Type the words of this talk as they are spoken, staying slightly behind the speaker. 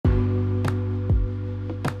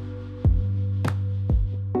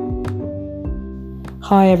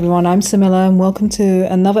Hi everyone, I'm Samila and welcome to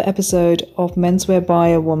another episode of Menswear by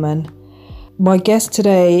a Woman. My guest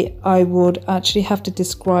today, I would actually have to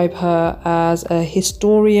describe her as a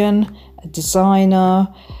historian, a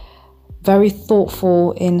designer, very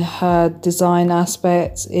thoughtful in her design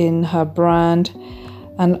aspects, in her brand.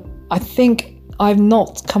 And I think I've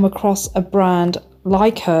not come across a brand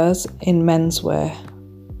like hers in menswear.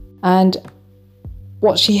 And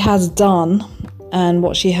what she has done and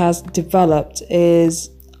what she has developed is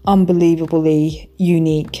unbelievably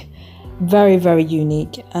unique, very, very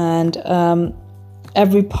unique. And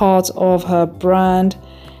every part of her brand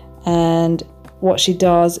and what she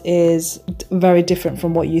does is very different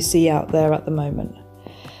from what you see out there at the moment.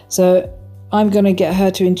 So I'm going to get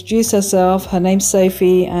her to introduce herself. Her name's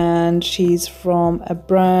Sophie and she's from a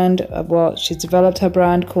brand, she's developed her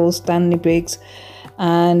brand called Stanley,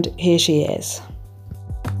 and here she is.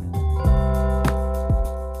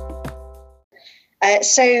 I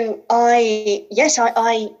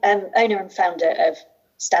am owner and founder of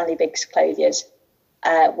Stanley Clothiers,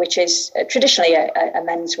 which is traditionally a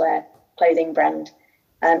menswear clothing brand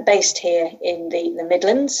based here in the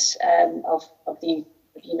Midlands of the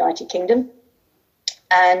United Kingdom.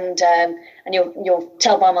 And you'll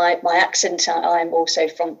tell by my accent, I'm also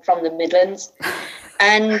from the Midlands.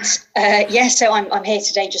 And so I'm here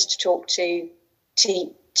today just to talk to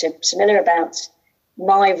Samila about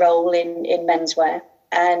my role in menswear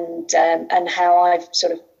and how I've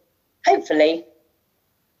sort of hopefully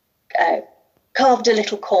carved a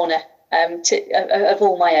little corner of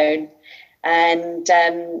all my own, and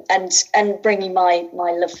bringing my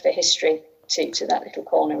love for history to that little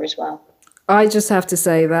corner as well. I just have to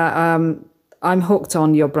say that I'm hooked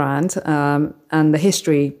on your brand and the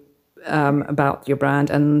history about your brand,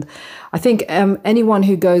 and I think anyone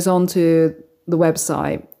who goes onto the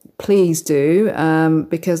website, please do,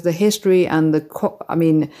 because the history and the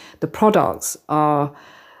products are,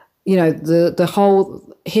 the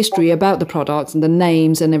whole history about the products and the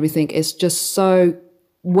names and everything is just so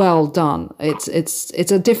well done.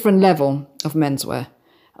 It's a different level of menswear.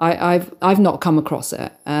 I've not come across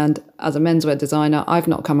it, and as a menswear designer, I've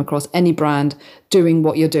not come across any brand doing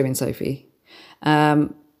what you're doing, Sophie. I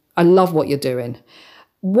love what you're doing.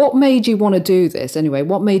 What made you want to do this anyway?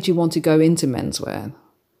 What made you want to go into menswear?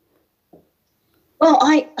 Well,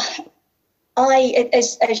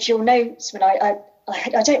 as you'll know,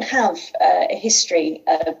 I don't have a history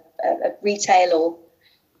of retail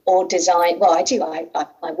or design. Well, I do. I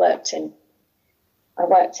worked in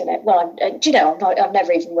it. Well, I've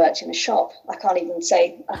never even worked in a shop. I can't even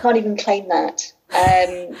claim that.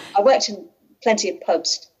 I worked in plenty of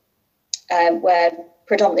pubs where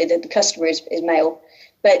predominantly the customer is male,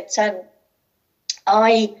 but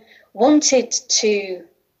I wanted to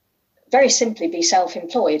very simply be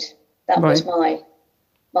self-employed. That was my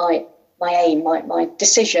aim, my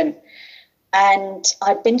decision. And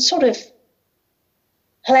I'd been sort of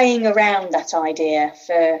playing around that idea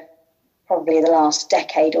for probably the last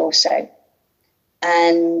decade or so.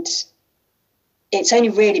 And it's only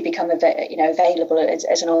really become available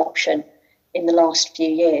as an option in the last few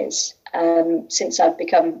years, since I've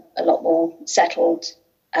become a lot more settled,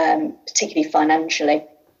 particularly financially.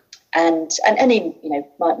 And in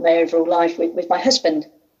my overall life with my husband,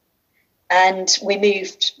 and we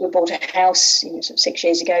bought a house sort of 6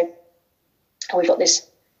 years ago, and we've got this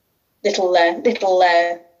little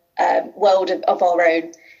world of our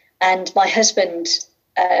own. And my husband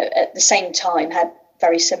at the same time had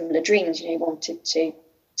very similar dreams. He wanted to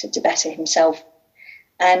better himself,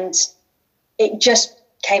 and it just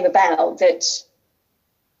came about that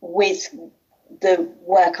with the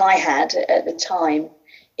work I had at the time,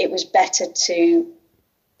 it was better to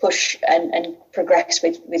push and progress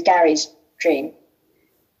with Gary's dream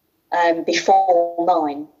before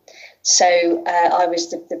mine. So I was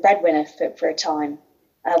the breadwinner for a time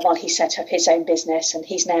while he set up his own business, and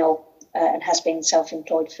he's now and has been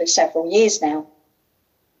self-employed for several years now.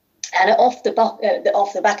 And off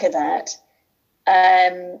the back of that,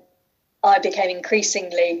 I became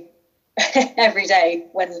increasingly every day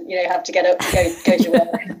when you have to get up, go to work.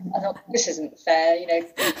 I thought, this isn't fair,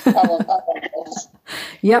 I'm on this.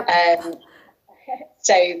 Yep.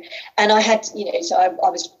 So, and I had, so I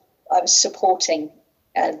was supporting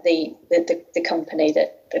the company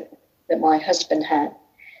that my husband had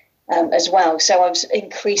as well. So I was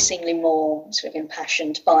increasingly more sort of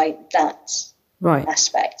impassioned by that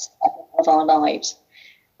aspect of our lives,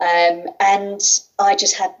 and I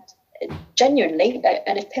just had genuinely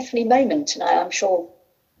an epiphany moment, and I'm sure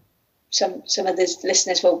some of the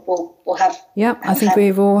listeners will have. Yeah, I think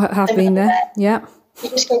we've all have been there. Yeah. You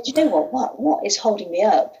just go, do you know what is holding me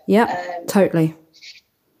up? Yeah, totally.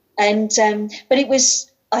 And but it was,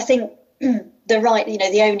 I think,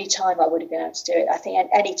 the only time I would have been able to do it. I think at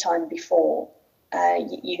any time before,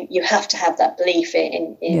 you have to have that belief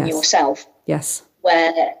in Yes. yourself. Yes.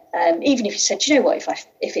 Where even if you said, you know what,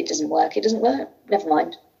 if it doesn't work, it doesn't work. Never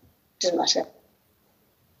mind, doesn't matter.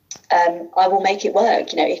 I will make it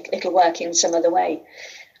work. It'll work in some other way.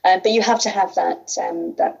 But you have to have that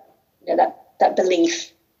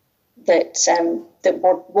belief that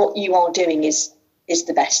what you are doing is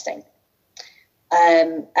the best thing.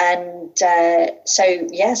 So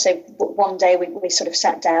one day we sort of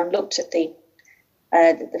sat down, looked at the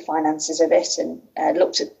finances of it, and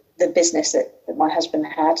looked at the business that my husband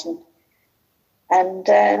had, and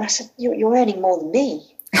I said, "You're earning more than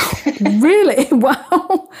me." Really?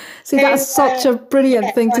 Wow. See, that's such a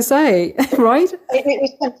brilliant thing to say, right? It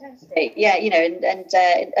was fantastic. Yeah,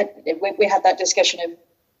 and we had that discussion of,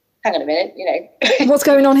 hang on a minute, what's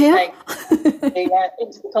going on here?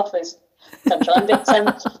 Into the coffers, sunshine. But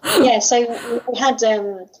so we had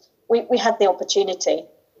the opportunity.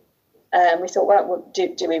 We thought, well,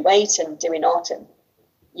 do we wait and do we not? And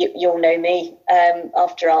you'll know me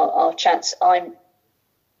after our chats. I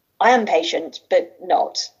am patient, but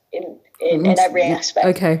not in every aspect.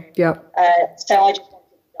 Okay, yeah. So I just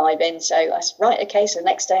wanted to dive in. So I said, right, okay. So the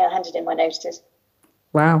next day I handed in my notice.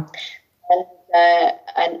 Wow.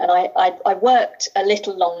 And I worked a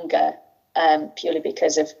little longer purely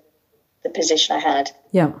because of the position I had.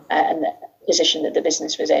 Yeah. And the position that the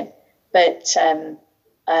business was in. But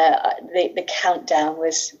the countdown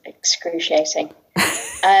was excruciating.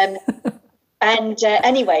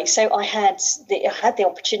 Anyway, so I had the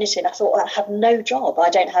opportunity, and I thought, I have no job. I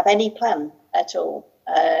don't have any plan at all,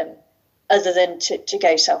 other than to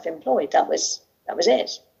go self-employed. That was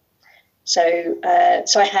it. So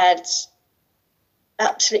I had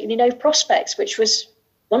absolutely no prospects, which was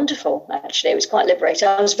wonderful. Actually, it was quite liberating.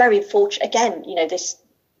 I was very fortunate. Again,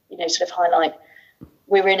 sort of highlight.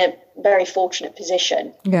 We were in a very fortunate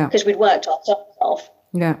position because we'd worked ourselves off.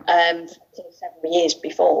 Yeah. For several years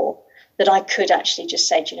before, that I could actually just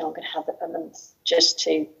say, I'm going to have a month just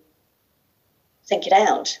to think it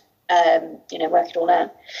out, work it all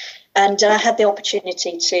out. And I had the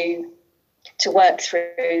opportunity to work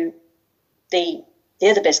through the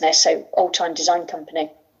other business, so Old Time Design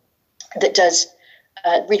Company, that does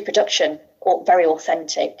reproduction, or very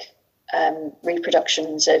authentic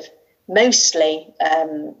reproductions of mostly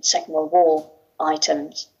Second World War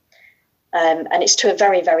items. And it's to a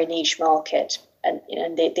very, very niche market. And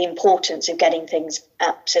the importance of getting things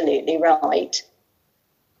absolutely right.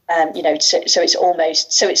 So it's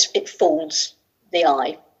almost, it fools the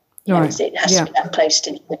eye. Right. It has to be that close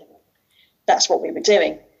to. That's what we were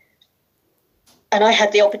doing. And I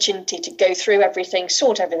had the opportunity to go through everything,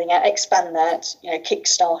 sort everything out, expand that,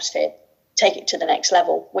 kickstart it, take it to the next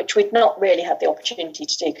level, which we'd not really had the opportunity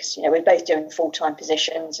to do because, we're both doing full-time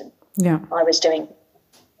positions, and I was doing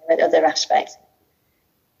other aspects.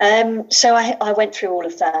 So I went through all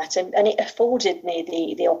of that, and it afforded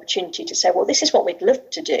me the opportunity to say, well, this is what we'd love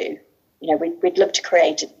to do. We'd love to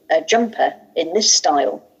create a jumper in this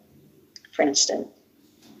style, for instance.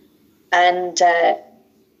 And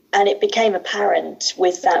it became apparent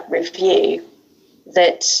with that review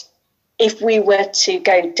that if we were to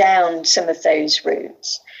go down some of those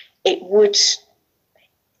routes, it would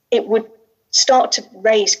start to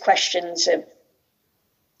raise questions of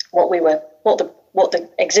what the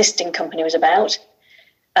existing company was about,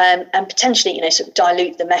 and potentially, sort of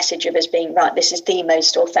dilute the message of us being right. This is the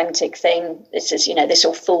most authentic thing. This is, this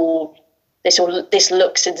will fool. This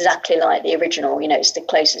looks exactly like the original. It's the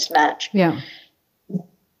closest match. Yeah.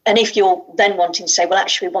 And if you're then wanting to say, well,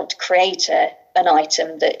 actually, we want to create an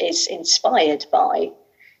item that is inspired by,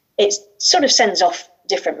 it sort of sends off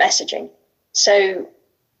different messaging. So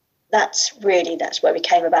that's where we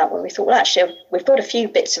came about, when we thought, well, actually, we've got a few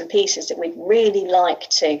bits and pieces that we'd really like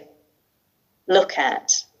to look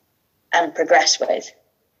at and progress with.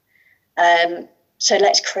 So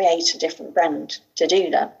let's create a different brand to do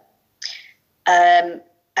that. And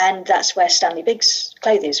that's where Stanley Biggs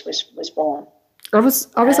Clothiers was born. I was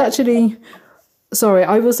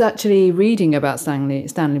actually reading about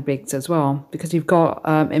Stanley Biggs as well, because you've got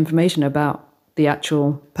information about the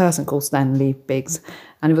actual person called Stanley Biggs,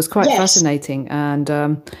 and it was quite fascinating. And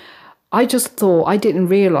I just thought, I didn't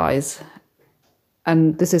realise,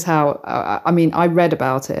 and this is how, I read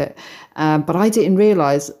about it, but I didn't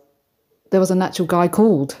realise there was an actual guy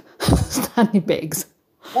called Stanley Biggs.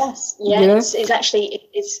 Yes, it's actually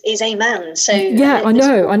is a man. So I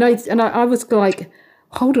know, and I was like,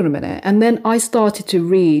 hold on a minute, and then I started to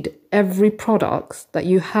read every product that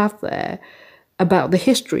you have there about the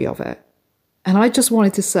history of it, And I just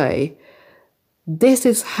wanted to say, this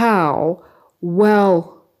is how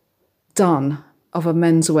well done of a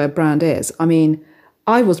menswear brand is. I mean,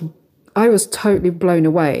 I was totally blown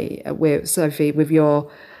away with Sophie, with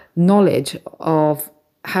your knowledge of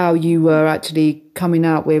how you were actually coming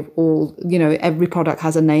out with all, every product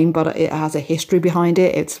has a name, but it has a history behind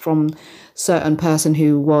it. It's from certain person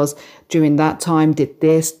who was during that time, did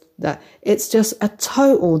this, that. It's just a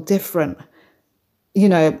total different,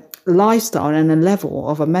 lifestyle and a level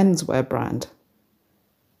of a menswear brand.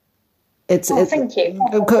 Thank you.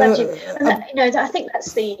 I'm glad you. And I think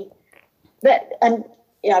that's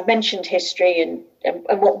I've mentioned history and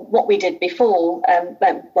what we did before,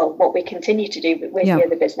 what we continue to do with the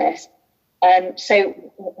other business. So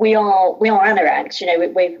we are anoraks.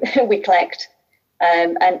 We collect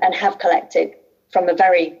and have collected from a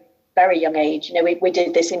very, very young age. We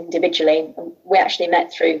did this individually, and we actually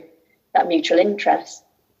met through that mutual interest.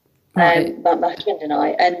 My husband and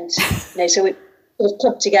I, and so we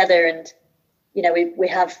clubbed together, and we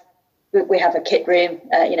have a kit room,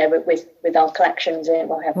 with our collections in.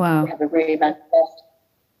 We have a room and loft,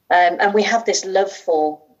 and we have this love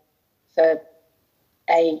for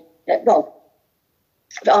our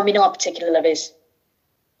particular love is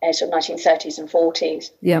sort of 1930s and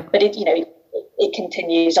 40s. Yeah, but it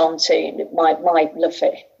continues on to my love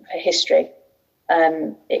for history.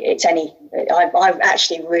 I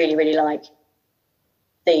actually really, really like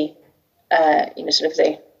the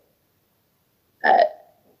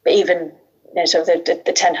even sort of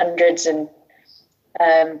the 1000s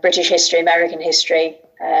and British history, American history,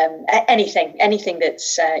 anything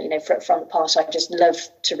that's from the past. I just love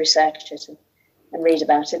to research it and read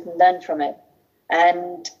about it and learn from it,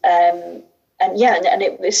 and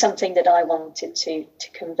it was something that I wanted to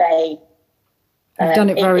convey. You've done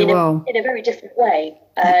it very well in a very different way.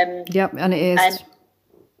 Yep, and it is.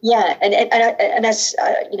 And as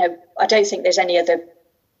I don't think there's any other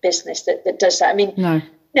business that does that. I mean, no.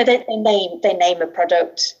 They name a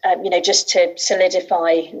product, just to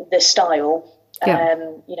solidify the style. Yeah.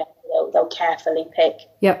 They'll carefully pick.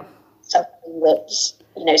 Yep. Something that's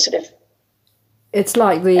sort of. It's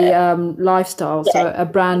like the lifestyle, so a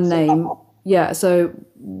brand name. Yeah, so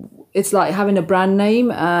it's like having a brand name,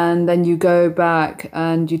 and then you go back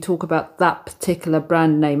and you talk about that particular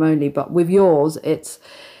brand name only. But with yours, it's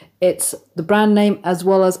the brand name as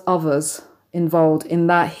well as others involved in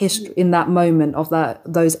that history, in that moment of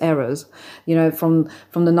those eras, from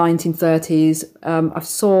the 1930s. I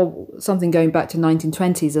saw something going back to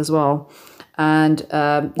 1920s as well, and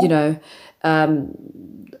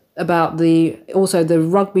about the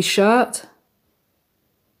rugby shirt.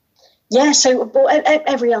 Yeah, so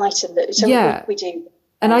every item we do.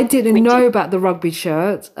 And I didn't know about the rugby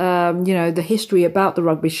shirt, the history about the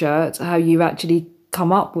rugby shirt, how you actually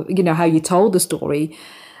come up with, how you told the story.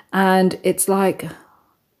 And it's like,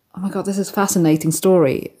 oh my God, this is a fascinating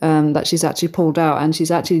story that she's actually pulled out, and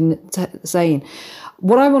she's actually saying,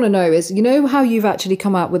 what I want to know is, how you've actually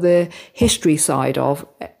come up with the history side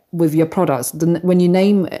with your products, when you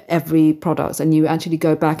name every product and you actually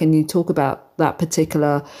go back and you talk about that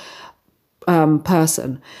particular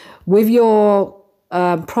person. With your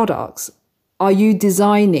products, are you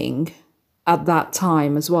designing at that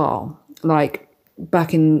time as well, like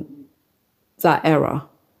back in that era?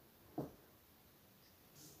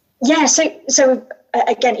 Yeah, so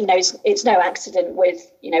again, it's no accident with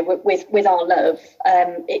our love.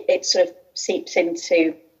 It sort of seeps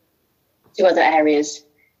into other areas.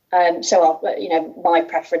 So my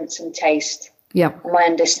preference and taste, and my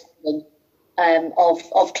understanding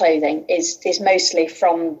of clothing is mostly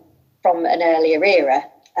from an earlier era,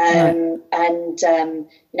 and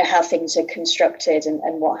how things are constructed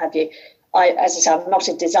and what have you. As I say, I'm not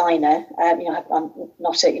a designer. I'm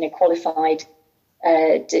not a qualified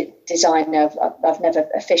designer. I've never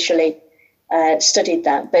officially studied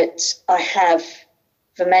that, but I have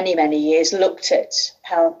for many, many years looked at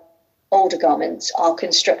how older garments are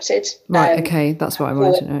constructed. Right. Okay, that's what I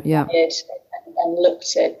wanted to know. Yeah. And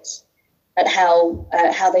looked at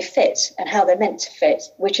how they fit and how they're meant to fit,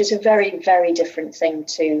 which is a very, very different thing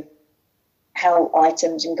to how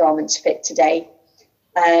items and garments fit today.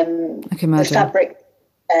 I can imagine. The fabric,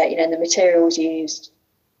 and the materials used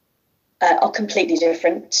are completely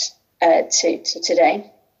different to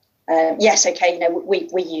today. Yes, okay,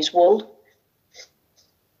 we use wool,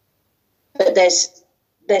 but there's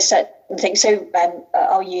certain things. So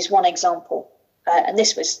I'll use one example, and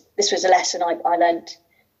this was a lesson I learned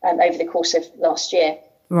over the course of last year.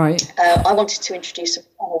 Right. I wanted to introduce some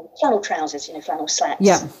flannel trousers, flannel slacks,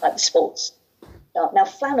 like the sports. Now,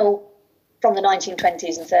 flannel from the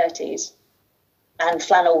 1920s and 30s, and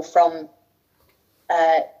flannel from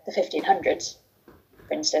the 1500s,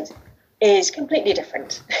 for instance, is completely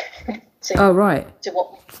different to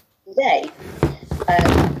what we do today.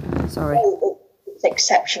 Sorry. It's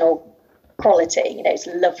exceptional quality. It's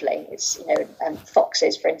lovely. It's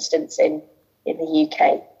foxes, for instance, in the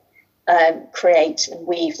UK, create and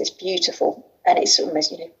weave this beautiful, and it's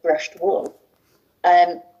almost brushed wool.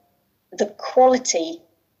 The quality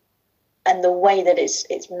and the way that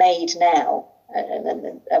it's made now, and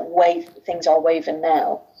the way things are woven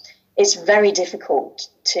now, it's very difficult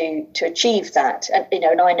to achieve that. And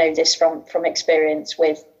and I know this from experience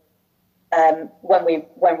with when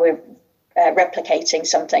we're replicating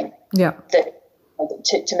something, that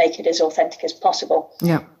to make it as authentic as possible.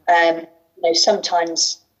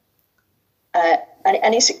 Sometimes,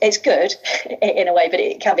 and it's good in a way, but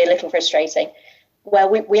it can be a little frustrating, where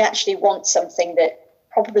we actually want something that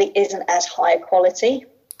probably isn't as high quality.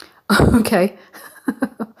 Okay.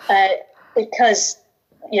 Because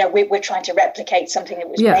we're trying to replicate something that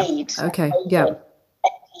was made.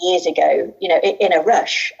 Years ago, in a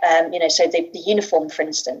rush. So the uniform, for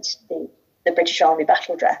instance, the British Army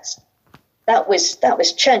battle dress, that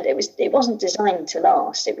was churned. It wasn't designed to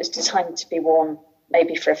last. It was designed to be worn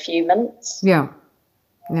maybe for a few months. To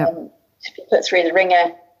be put through the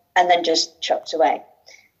ringer and then just chucked away.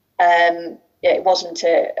 It wasn't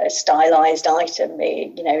a stylized item.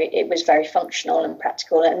 It was very functional and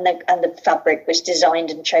practical, and the fabric was designed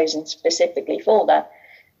and chosen specifically for that.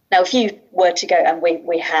 Now, if you were to go, and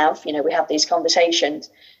we have these conversations,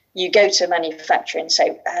 you go to a manufacturer and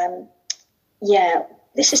say,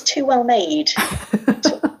 this is too well made.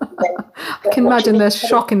 I can imagine there's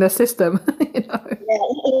shock in the system.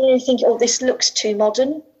 You think, this looks too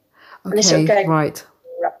modern. And they sort of go, right,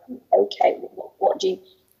 okay, what do you...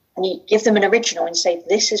 And you give them an original and say,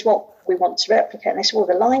 this is what we want to replicate. And they say,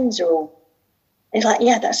 the lines are all... It's like,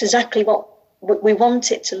 that's exactly what... We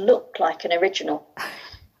want it to look like an original.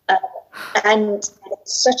 And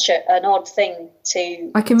it's such an odd thing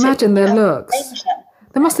to... I can imagine their looks.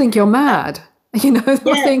 They must think you're mad. They must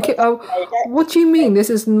think, what do you mean this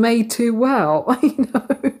is made too well?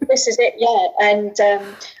 This is it, And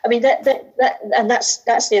I mean,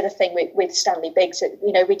 that's the other thing with Stanley Biggs. That,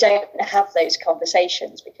 we don't have those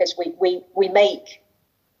conversations because we make...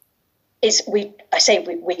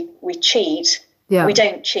 we cheat. Yeah. We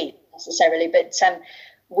don't cheat necessarily, but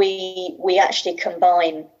we actually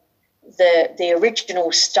combine the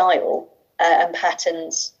original style and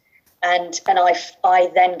patterns, and I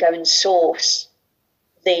then go and source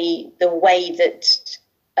the way that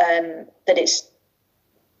it's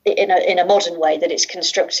in a modern way that it's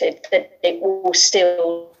constructed, that it will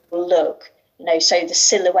still look, so the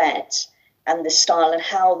silhouette and the style and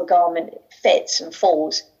how the garment fits and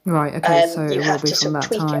falls. Right. Okay. So it will be from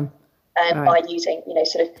that time. By using,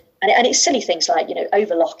 sort of, and it's silly things like,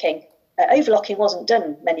 overlocking. Overlocking wasn't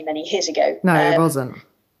done many years ago. No, it wasn't.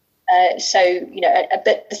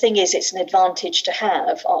 But the thing is, it's an advantage to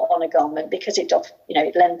have on a garment because it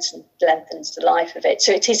lengthens the life of it.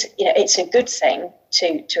 So it is, it's a good thing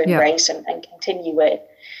to embrace and continue with.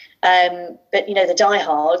 But the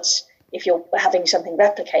diehards, if you're having something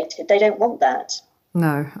replicated, they don't want that.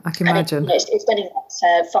 No, I can imagine. It's getting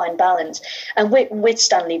that fine balance. And with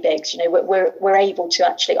Stanley Biggs, we're able to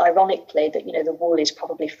actually, ironically, that the wool is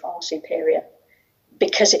probably far superior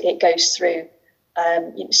because it goes through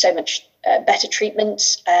so much better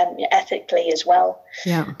treatments, ethically as well.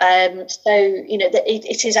 Yeah. So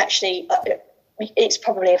it is actually it's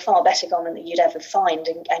probably a far better garment that you'd ever find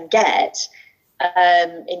and get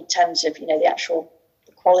in terms of the actual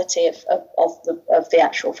quality of the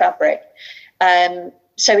actual fabric.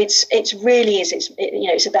 So it's really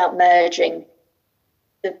it's about merging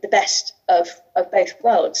the best of both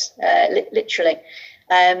worlds, literally,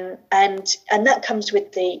 and that comes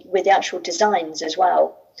with the actual designs as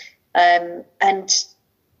well, and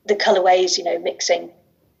the colorways, mixing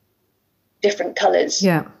different colors,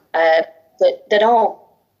 that are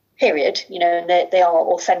period, and they are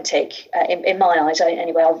authentic in my eyes.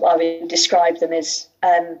 Anyway, I would describe them as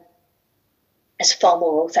far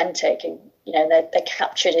more authentic, and they're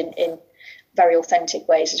captured in very authentic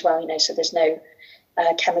ways as well. So there's no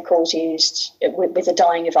chemicals used with the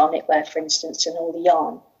dyeing of our knitwear, for instance, and all the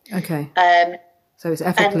yarn. Okay. So it's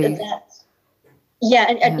ethically.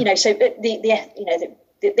 So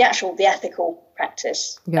the ethical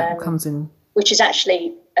practice comes in, which is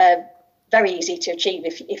actually very easy to achieve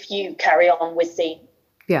if you carry on with the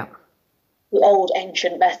old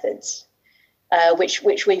ancient methods, which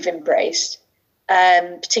we've embraced.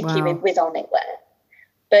 Particularly with our knitwear,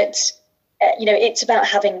 but it's about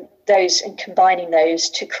having those and combining those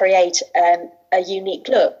to create a unique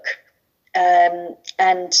look, And,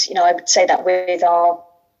 I would say that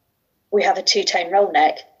we have a two-tone roll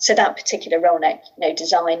neck. So that particular roll neck,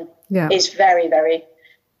 design is very, very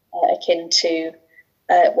akin to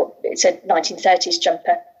it's a 1930s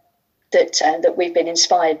jumper that we've been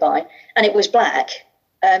inspired by. And it was black.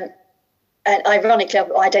 And ironically,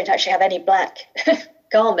 I don't actually have any black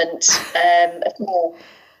garments at all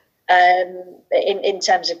in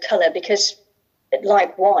terms of colour, because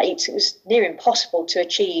like white, it was near impossible to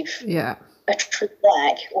achieve a true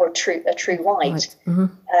black or a true white. Right. Mm-hmm.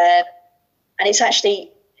 And it's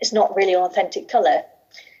not really an authentic colour.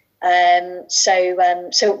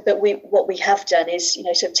 But what we have done is,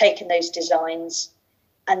 sort of taken those designs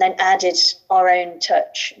and then added our own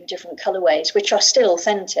touch in different colourways, which are still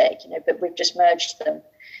authentic, but we've just merged them.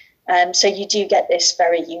 So you do get this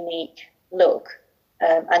very unique look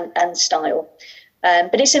and style.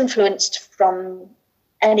 But it's influenced from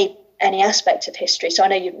any aspect of history. So I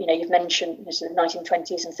know you've mentioned the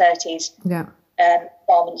 1920s and 30s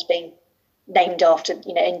garments being named after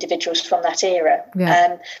individuals from that era.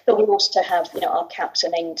 But we also have our caps are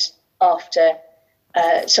named after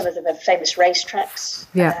some of the famous racetracks.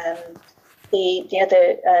 The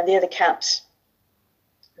other caps,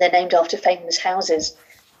 they're named after famous houses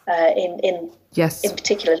in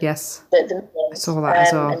particular. Yes, the I saw that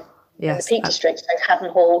as well. The Peak District, so Haddon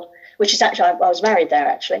Hall, which is actually I was married there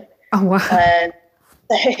actually. Oh wow.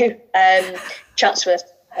 Chatsworth,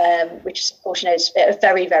 which is, of course, is a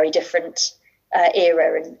very, very different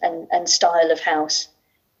era and style of house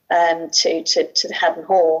to the Haddon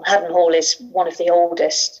Hall. Haddon Hall is one of the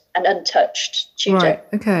oldest and untouched Tudor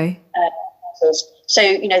houses. So,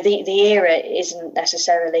 the era isn't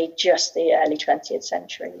necessarily just the early 20th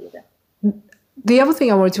century either. The other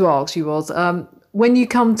thing I wanted to ask you was, when you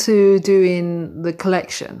come to doing the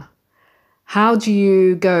collection, how do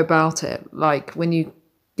you go about it? Like when you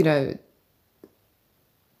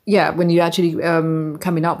actually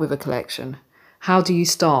coming up with a collection, how do you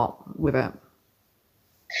start with it?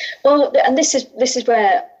 Well, and this is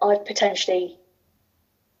where I've potentially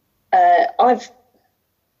I've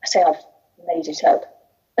made it up.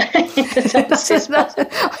 I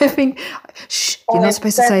think you're not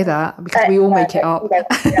supposed to say that, because we all make it up.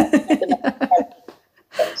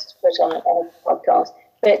 Put on a podcast,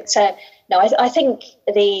 but no, I think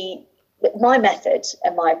my method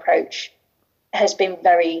and my approach has been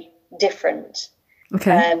very different.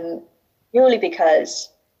 Purely because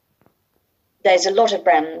there's a lot of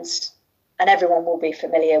brands, and everyone will be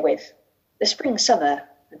familiar with the spring, summer,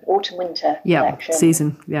 autumn, winter collection,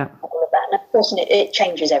 season, all of that. And of course, it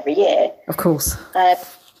changes every year. Of course.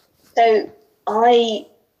 So I've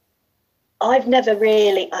never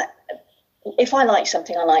really. If I like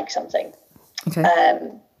something, I like something. Okay.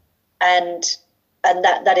 And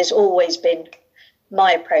that has always been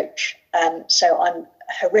my approach. So I'm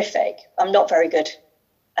horrific. I'm not very good.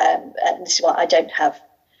 And this is why I don't have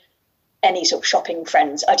any sort of shopping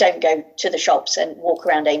friends. I don't go to the shops and walk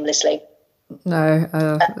around aimlessly. No,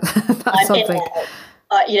 that's something.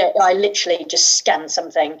 I literally just scan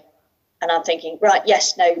something, and I'm thinking, right,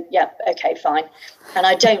 yes, no, yeah, okay, fine. And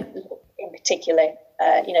I don't look in particular,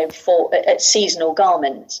 for at seasonal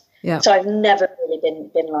garments. Yeah. So I've never really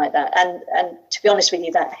been like that. And to be honest with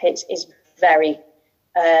you, that is very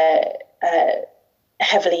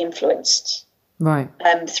heavily influenced. Right.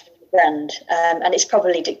 Through the brand, and it's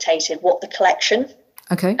probably dictated what the collection.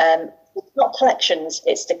 Okay. It's not collections;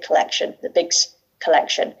 it's the collection, the big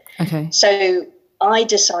collection. Okay. So I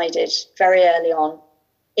decided very early on,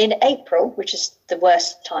 in April, which is the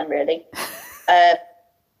worst time really, I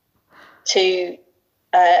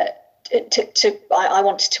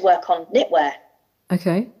wanted to work on knitwear.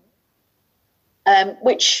 Okay.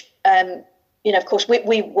 Which of course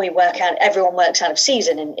we work out. Everyone works out of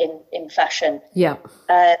season in fashion. Yeah.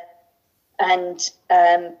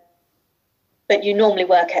 But you normally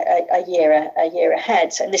work a year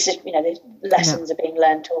ahead, and this is the lessons are being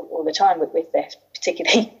learned all the time with this,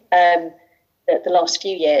 particularly the last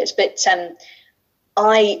few years. But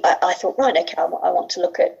I thought, right, okay, I want to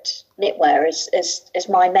look at knitwear as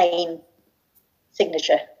my main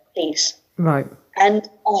signature piece. Right. And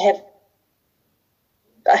I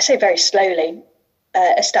say very slowly,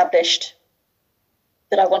 established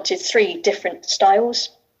that I wanted 3 different styles.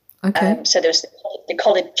 Okay. So there was the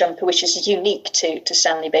collared jumper, which is unique to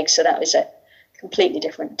Stanley Biggs. So that was a completely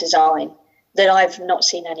different design that I've not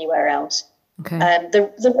seen anywhere else. Okay.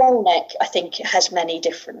 The roll neck, I think, has many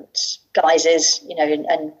different guises,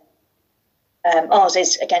 and ours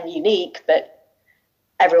is, again, unique, but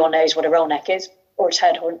everyone knows what a roll neck is, or a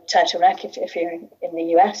turtleneck if you're in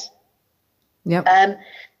the US. Yep. And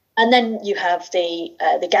then you have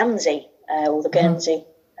the Gansey, or the Guernsey,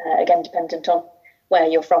 again dependent on where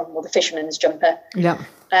you're from, or the fisherman's jumper. Yeah.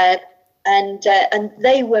 And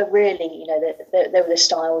they were really, they were the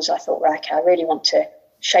styles I thought, right, okay, I really want to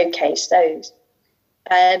showcase those.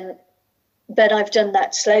 But I've done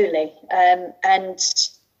that slowly, and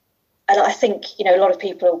I think a lot of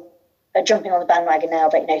people are jumping on the bandwagon now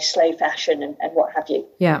about slow fashion and what have you.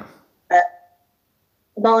 Yeah.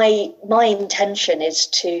 My intention is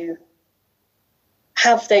to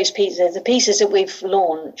have those pieces. The pieces that we've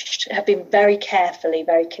launched have been very carefully,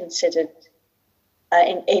 very considered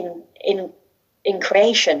in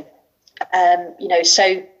creation.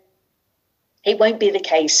 So it won't be the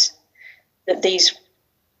case that these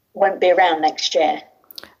won't be around next year.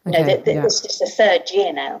 Okay, This is the third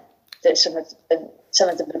year now that some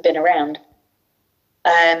of them have been around.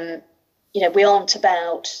 We aren't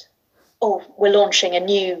about, we're launching a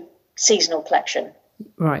new seasonal collection.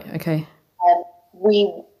 Right. Okay.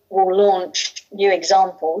 We will launch new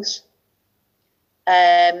examples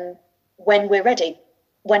when we're ready,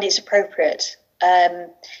 when it's appropriate,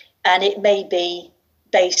 and it may be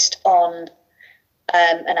based on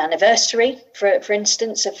an anniversary, for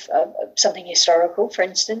instance, of something historical. For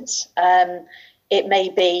instance, it may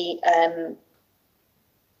be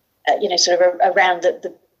sort of around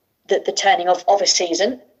the turning of a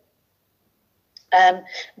season,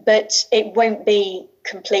 but it won't be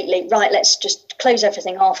completely right. Let's just close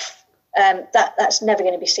everything off. That's never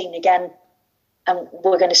going to be seen again, and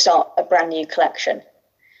we're going to start a brand new collection.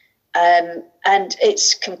 And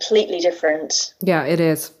it's completely different. Yeah, it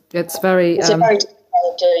is. It's very. It's a very different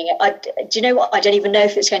way of doing it. Do you know what? I don't even know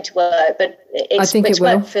if it's going to work, but I think it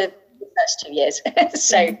will. Worked for the first 2 years.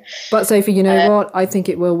 So, but Sophie, you know what? I think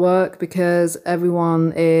it will work because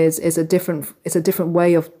everyone is a different. It's a different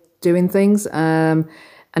way of doing things, and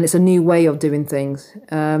it's a new way of doing things.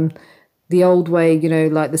 The old way,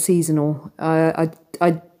 like the seasonal. I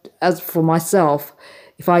as for myself,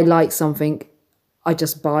 if I like something, I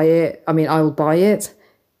just buy it. I mean, I will buy it.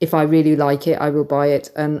 If I really like it, I will buy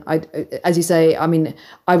it. And as you say, I mean,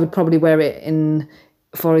 I would probably wear it in,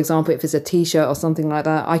 for example, if it's a T-shirt or something like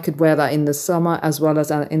that, I could wear that in the summer as well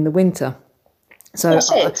as in the winter. So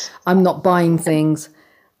I'm not buying things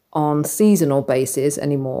on seasonal basis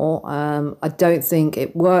anymore. I don't think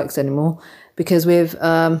it works anymore because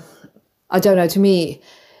I don't know, to me,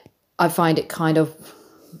 I find it kind of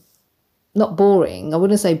not boring. I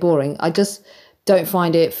wouldn't say boring. I just don't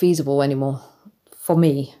find it feasible anymore for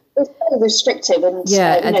me. It's very restrictive, and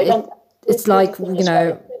it's like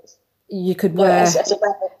you could wear as a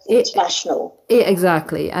brand, it's international.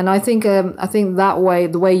 Exactly, and I think that way,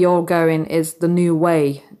 the way you're going is the new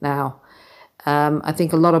way now. I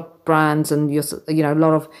think a lot of brands and a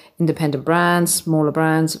lot of independent brands, smaller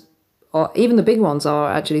brands, or even the big ones are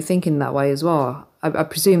actually thinking that way as well. I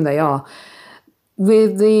presume they are.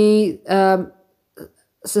 With the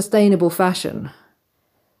sustainable fashion,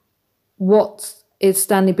 what is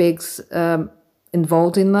Stanley Biggs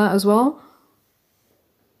involved in that as well?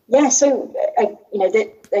 Yeah, so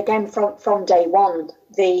again from day one,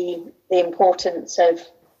 the importance of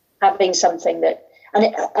having something that,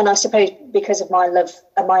 and I suppose because of my love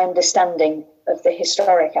and my understanding of the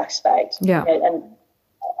historic aspect, and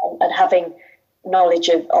having knowledge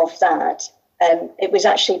of that, it was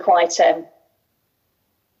actually quite.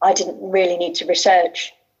 I didn't really need to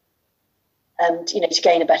research, to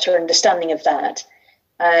gain a better understanding of that.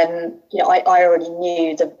 I already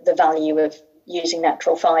knew the value of using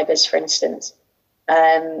natural fibres, for instance.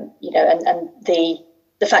 And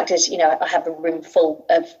the fact is, I have a room full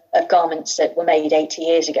of garments that were made 80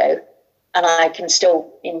 years ago, and I can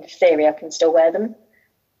still, in theory, I can still wear them.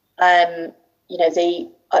 I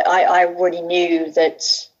already knew that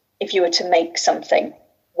if you were to make something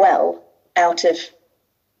well out of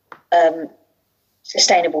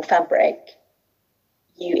sustainable fabric,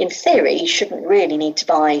 you, in theory, shouldn't really need to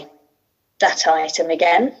buy that item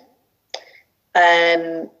again.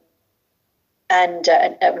 I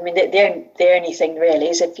mean, the only thing really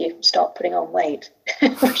is if you start putting on weight,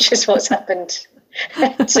 which is what's happened to me.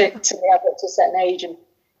 I've got to a certain age and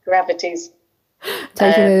gravity's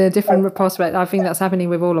taking a different prospect. I think that's happening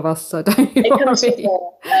with all of us. So don't you worry.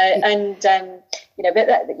 But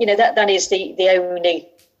that is the only,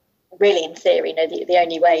 really, in theory, the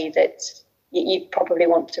only way that you probably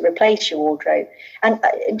want to replace your wardrobe. And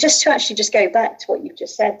just to actually just go back to what you've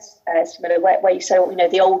just said, Smilla, where you said,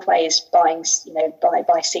 the old way is buying,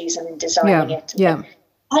 by season and designing it. Yeah.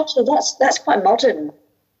 Actually, that's quite modern.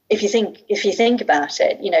 If you think about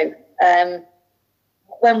it,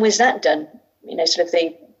 when was that done? Sort of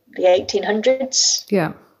the 1800s.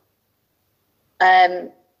 Yeah.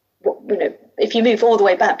 if you move all the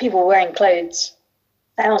way back, people were wearing clothes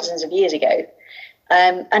thousands of years ago,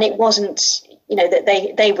 and it wasn't,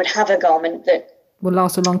 that they would have a garment that will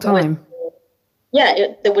last a long time.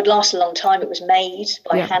 That would last a long time. It was made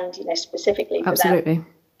by hand, specifically. Absolutely.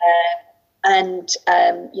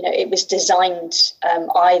 It was designed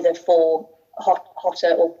either for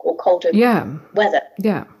hotter or colder weather.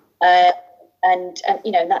 Yeah. And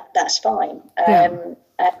that's fine.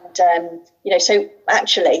 So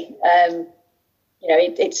actually,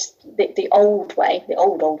 it's the old way, the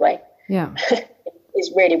old way. Yeah.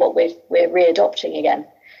 is really what we're readopting again.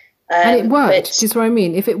 And it worked. Do you see what I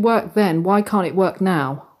mean? If it worked then, why can't it work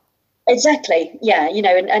now? Exactly. Yeah.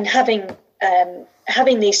 And having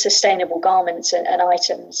these sustainable garments and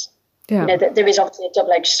items. Yeah. There is obviously a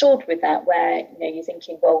double-edged sword with that, where you're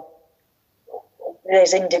thinking, well,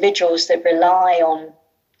 there's individuals that rely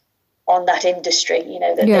on that industry.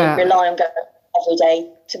 That they rely on going every day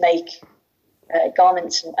to make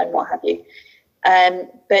garments and what have you. I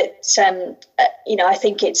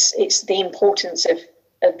think it's the importance of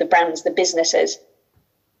the brands, the businesses,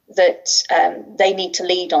 that they need to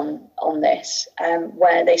lead on this,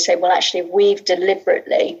 where they say, well, actually, we've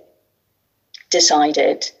deliberately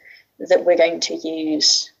decided that we're going to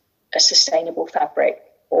use a sustainable fabric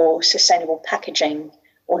or sustainable packaging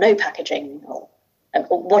or no packaging or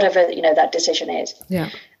whatever that decision is. Yeah.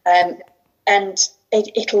 And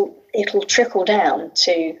it'll trickle down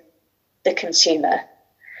to the consumer.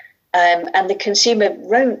 And the consumer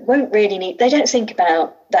won't really need, they don't think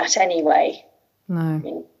about that anyway. No. I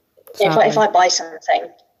mean, if I buy something,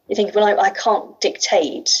 you think, well, I can't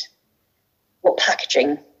dictate what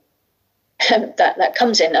packaging that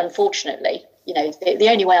comes in, unfortunately. The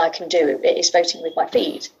only way I can do it is voting with my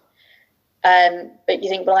feet. But you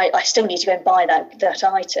think, well, I still need to go and buy that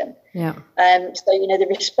item. Yeah. So, the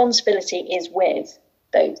responsibility is with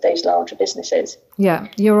those larger businesses. Yeah,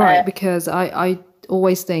 you're right, because I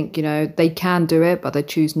always think, they can do it, but they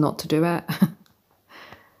choose not to do it.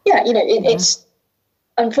 It's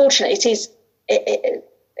unfortunately it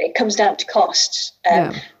comes down to costs,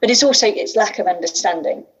 but it's lack of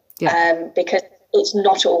understanding, because it's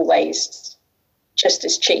not always just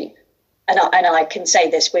as cheap, and I can say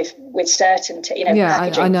this with certainty.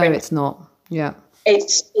 I know it's not. Yeah,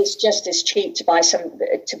 it's just as cheap to buy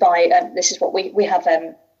this is what we have.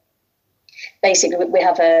 Basically, we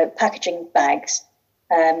have packaging bags.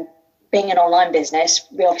 Being an online business,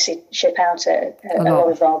 we obviously ship out a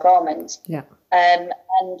lot of our garments. Yeah. And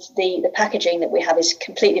the packaging that we have is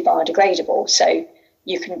completely biodegradable. So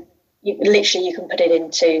you can put it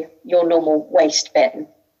into your normal waste bin,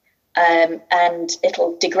 and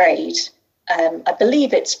it'll degrade. I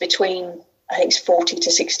believe it's between, I think it's 40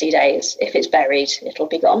 to 60 days. If it's buried, it'll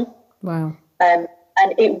be gone. Wow. And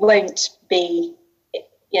it won't be,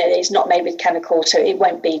 it's not made with chemicals, so it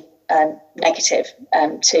won't be negative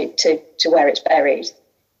to where it's buried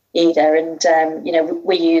either. And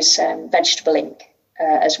we use vegetable ink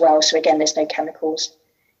as well, so again there's no chemicals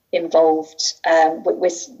involved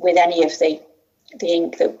with any of the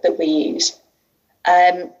ink that we use,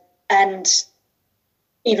 and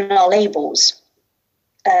even our labels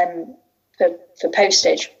for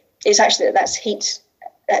postage, it's actually that's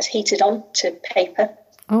heated on to paper.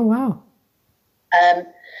 Oh wow.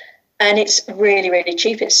 And it's really, really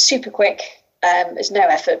cheap. It's super quick. There's no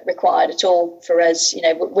effort required at all for us.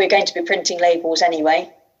 We're going to be printing labels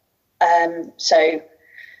anyway. We've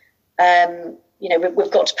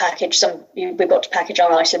got to package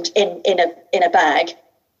our items in a bag,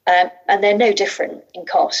 and they're no different in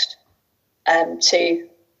cost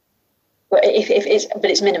but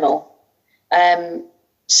it's minimal. And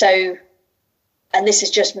this is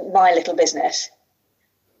just my little business.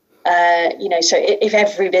 So if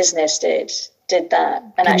every business did that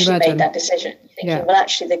and actually made that decision, you're thinking, well,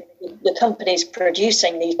 actually the companies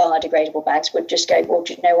producing these biodegradable bags would just go, well,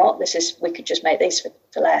 do you know what? We could just make these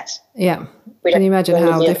for less. Yeah. Can you imagine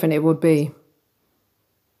how different it would be?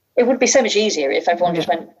 It would be so much easier if everyone just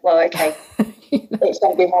went, well, okay, it's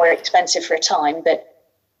going to be more expensive for a time, but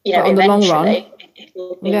on the long run, it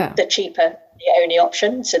will be the cheaper, the only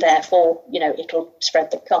option. So therefore, it'll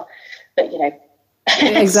spread the cost. But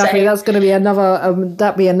exactly. So, that's going to be another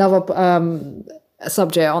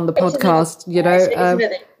subject on the podcast. It's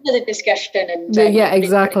another discussion. And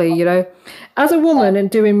exactly. As a woman and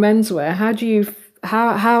doing menswear, how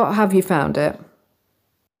have you found it?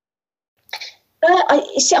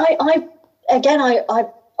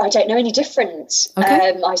 I don't know any difference.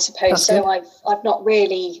 Okay. I suppose That's so. Good. I've not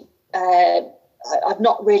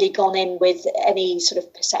really gone in with any sort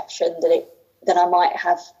of perception that I might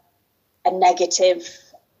have a negative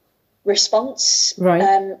response. Right.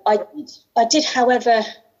 I did, however,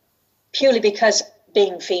 purely because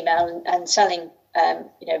being female and selling,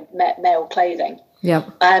 male clothing. Yeah.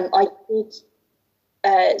 I did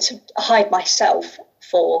to hide myself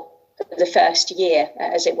for the first year,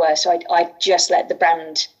 as it were. So I just let the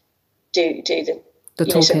brand do the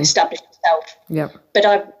talking, sort of establish itself. Yeah. But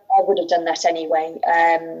I would have done that anyway.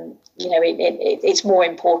 It's more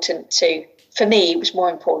important for me, it was more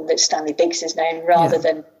important that Stanley Biggs is known rather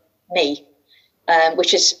than me,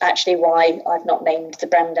 which is actually why I've not named the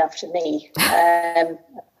brand after me,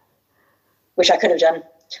 which I could have done.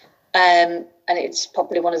 And it's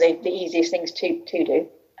probably one of the easiest things to do,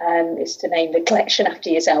 is to name the collection after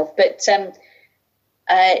yourself. But, for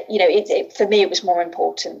me, it was more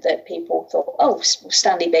important that people thought, oh,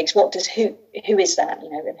 Stanley Biggs, who is that,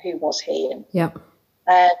 and who was he? And,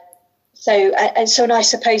 and I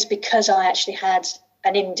suppose because I actually had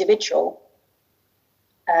an individual,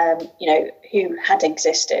 who had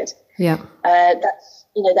existed. Yeah.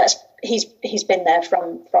 He's been there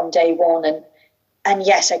from day one, and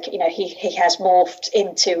yes, he has morphed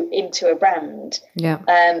into a brand. Yeah.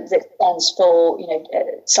 That stands for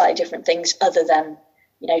slightly different things other than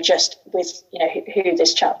just with who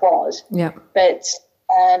this chap was. Yeah. But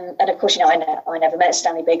and of course I never met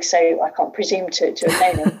Stanley Biggs, so I can't presume to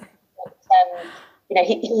have known him. But,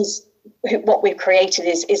 he's what we've created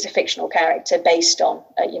is a fictional character based on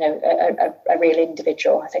a real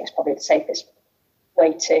individual. I think it's probably the safest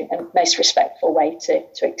way to and most respectful way to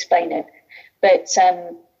explain it. But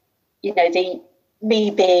the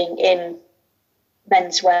me being in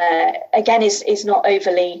menswear again is not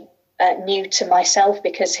overly new to myself,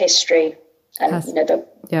 because history and the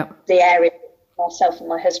area myself and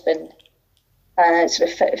my husband sort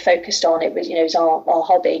of focused on, it was our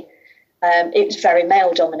hobby. It was very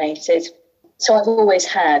male dominated, so I've always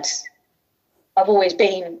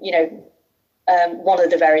been one of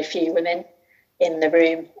the very few women in the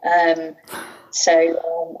room. And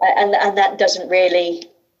that doesn't really,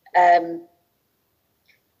 I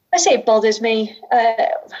say it bothers me.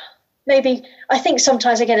 Maybe I think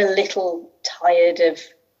sometimes I get a little tired of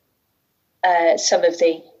some of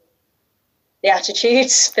the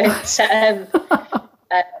attitudes, but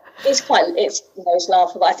it's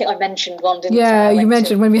laughable. I think I mentioned one, didn't I? Yeah, you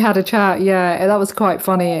mentioned when we had a chat. Yeah, that was quite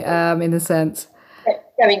funny in a sense.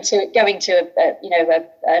 Going to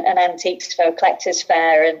an antiques fair, collector's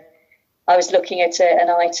fair, and I was looking at an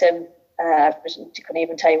item. I couldn't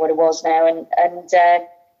even tell you what it was now, and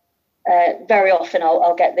very often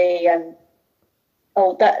I'll get the and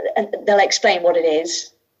they'll explain what it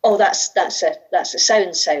is. Oh, that's a so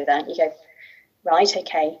and so. That you go, right,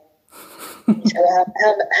 okay. So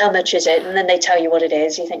how much is it? And then they tell you what it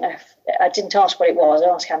is. You think, oh, I didn't ask what it was. I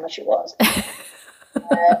asked how much it was.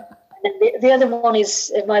 And the other one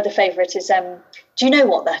is my other favourite is do you know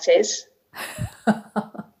what that is?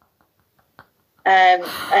 And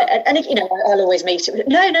I'll always meet it.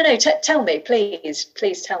 No. Tell me, please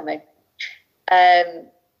tell me.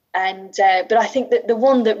 But I think that the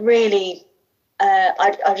one that really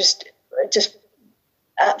I just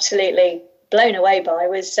absolutely blown away by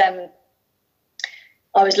was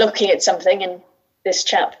I was looking at something and this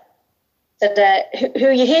chap said, "Who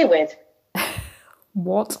are you here with?"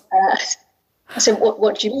 What? I said,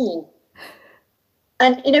 "What do you mean?"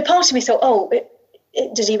 And part of me thought, "Oh,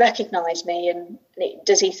 does he recognise me? And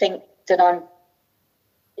does he think that I'm,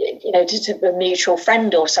 just a mutual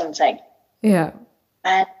friend or something?" Yeah.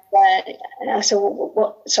 And I said,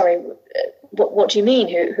 "What? Sorry, what do you mean?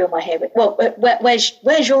 Who am I here with?" "Well,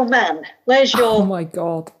 where's your man? Where's your? Oh my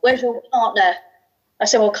God! Where's your partner?" I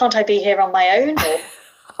said, "Well, can't I be here on my own?" Or,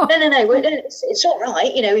 no. It's all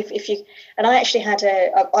right, if you. And I actually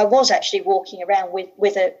I was actually walking around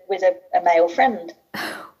with a male friend,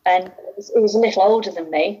 and he was a little older than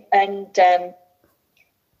me, and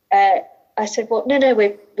I said, "Well, no,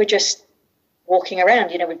 we're just walking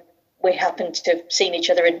around. We happened to have seen each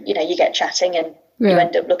other, and you get chatting, and you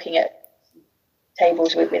end up looking at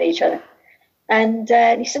tables with each other." And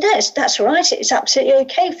he said, "No, that's all right. It's absolutely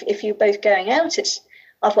okay if you're both going out.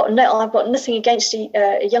 I've got nothing against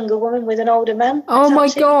a younger woman with an older man." Oh my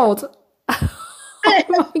God! Oh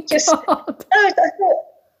my God! I thought,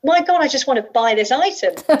 my God, I just want to buy this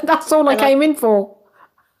item. That's all I came in for.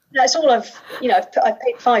 That's all I've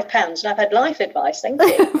paid £5 and I've had life advice. Thank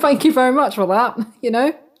you. Thank you very much for that.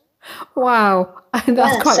 Wow,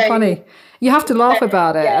 that's quite funny. You have to laugh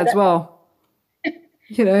about it as well.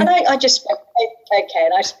 And I just went, okay,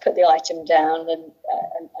 and I just put the item down and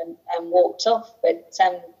walked off. But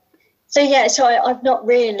so I've not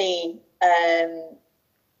really.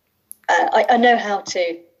 I know how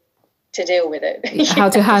to to deal with it. How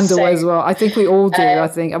to handle So, as well. I think we all do. I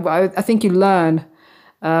think you learn.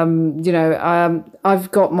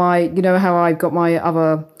 I've got my, how I've got my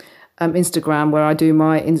other Instagram where I do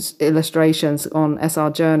my illustrations on SR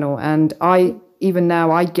Journal, and even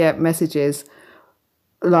now I get messages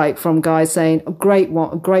like from guys saying, great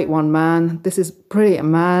one, man. This is brilliant,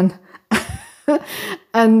 man."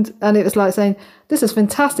 and it was like saying, "This is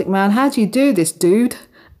fantastic, man. How do you do this, dude?"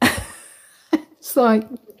 It's like,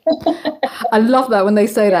 I love that when they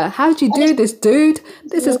say that. "How do you do this, dude?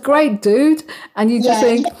 This is great, dude." And you just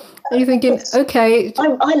think, and you're thinking, okay.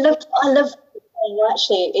 I love.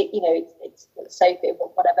 Actually, it's Sophie or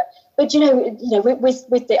whatever. But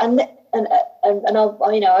with the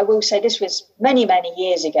and I will say this was many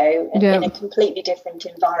years ago in a completely different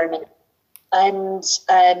environment, and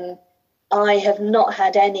I have not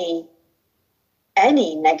had any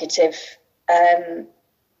negative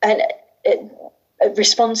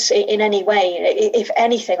response in any way. If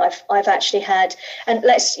anything, I've actually had, and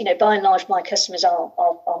by and large, my customers are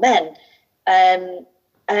men,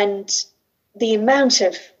 and the amount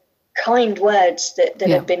of kind words that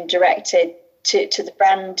have been directed to the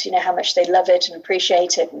brand, how much they love it and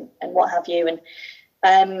appreciate it and what have you,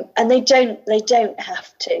 and they don't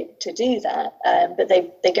have to do that, but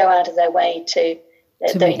they go out of their way to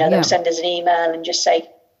they'll send us an email and just say,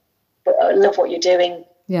 "I love what you're doing.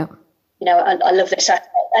 Yeah. I love this,"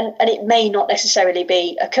 and it may not necessarily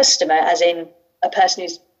be a customer, as in a person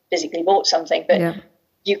who's physically bought something, but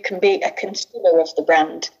you can be a consumer of the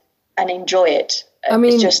brand and enjoy it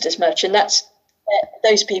just as much, and that's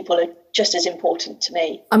those people are just as important to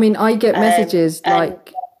me. I mean, I get messages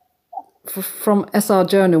from SR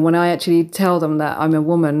Journal when I actually tell them that I'm a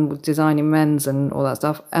woman designing men's and all that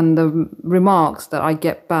stuff, and the remarks that I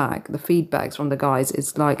get back, the feedbacks from the guys,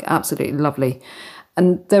 is like absolutely lovely.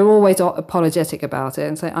 And they're always apologetic about it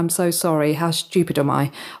and say, "I'm so sorry, how stupid am I?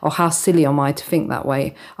 Or how silly am I to think that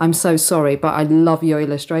way? I'm so sorry, but I love your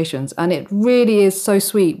illustrations." And it really is so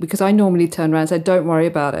sweet, because I normally turn around and say, "Don't worry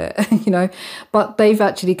about it," But they've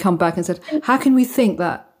actually come back and said, "How can we think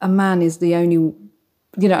that a man is the only,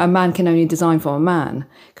 a man can only design for a man,"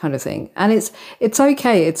 kind of thing. And it's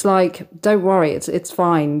okay. It's like, don't worry, it's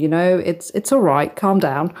fine, it's all right, calm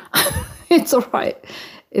down. It's all right.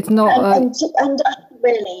 It's not. And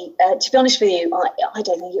really, to be honest with you, I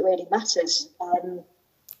don't think it really matters.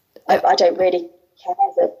 I don't really care.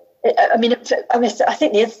 I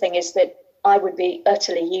think the other thing is that I would be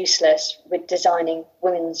utterly useless with designing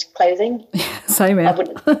women's clothing. Same here.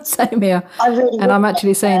 Same here. I'm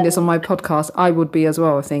actually saying this on my podcast. I would be as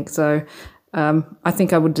well, I think. So I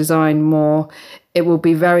think I would design more. It will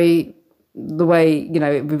be the way,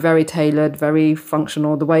 it would be very tailored, very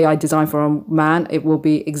functional. The way I design for a man, it will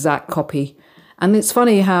be exact copy. And it's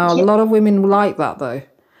funny how a lot of women like that, though.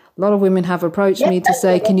 A lot of women have approached me to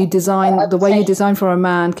say, "Can you design the way you design for a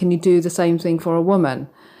man? Can you do the same thing for a woman?"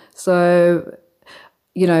 So,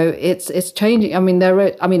 it's changing.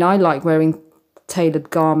 I like wearing tailored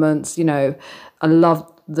garments. I love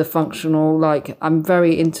the functional. I'm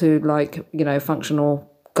very into functional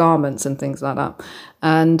garments and things like that.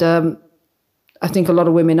 And I think a lot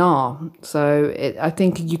of women are. So I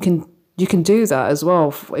think you can do that as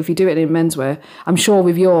well if you do it in menswear. I'm sure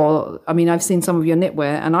with I've seen some of your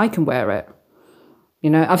knitwear and I can wear it.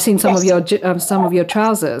 I've seen some of your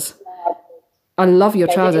trousers. I love your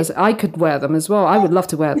trousers. I could wear them as well. I would love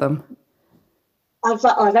to wear them.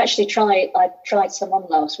 I've actually tried. I tried some on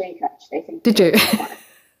last week. Actually, did you?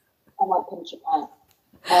 I might pinch it out.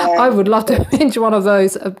 I would love to pinch one of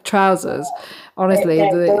those trousers. Honestly,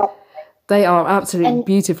 they are absolutely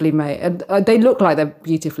beautifully made, and they look like they're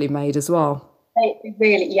beautifully made as well. They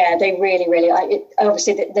really.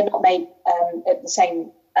 Obviously, they're not made at the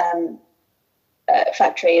same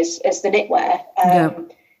factory as the knitwear,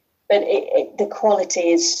 but the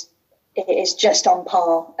quality is just on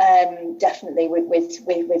par, definitely with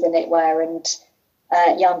the knitwear, and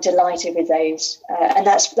I'm delighted with those, and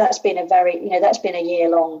that's been a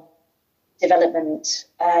year-long development.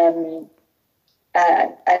 And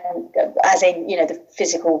as in, the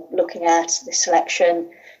physical looking at the selection,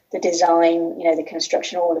 the design, the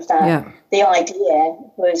construction, all of that. Yeah. The idea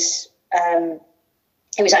was,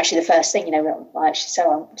 it was actually the first thing, I actually said I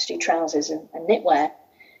want to do trousers and knitwear.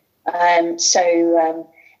 And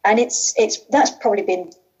that's probably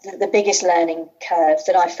been the biggest learning curve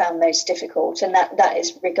that I found most difficult, and that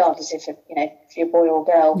is regardless if you're a boy or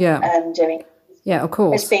girl. Doing. Yeah, of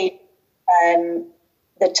course. It's been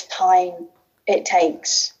the time it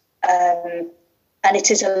takes, and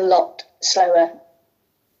it is a lot slower,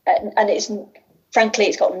 and it's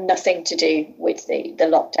got nothing to do with the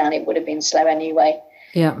lockdown. It would have been slow anyway,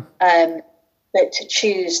 Yeah. But to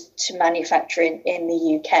choose to manufacture in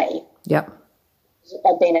the UK, Yeah,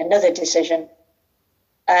 being another decision,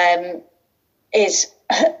 is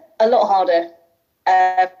a lot harder,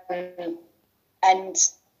 and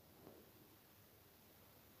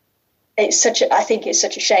I think it's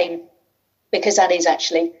such a shame, because that is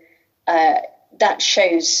actually that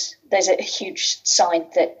shows there's a huge sign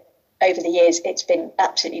that over the years it's been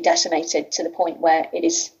absolutely decimated to the point where it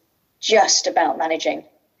is just about managing,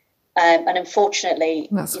 and unfortunately,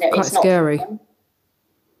 that's quite it's scary.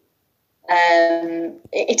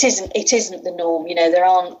 It isn't the norm. There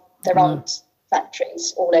aren't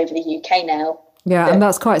factories all over the UK now. Yeah, and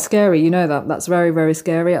that's quite scary. That's very, very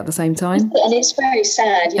scary at the same time. And it's very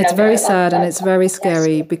sad. It's very sad, and it's very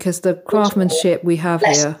scary, because the craftsmanship we have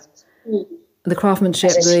here, the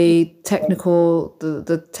craftsmanship, the technical,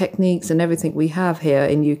 the techniques and everything we have here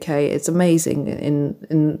in UK, it's amazing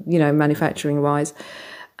in manufacturing wise,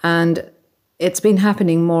 and it's been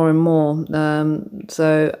happening more and more.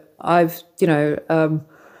 So I've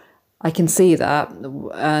I can see that,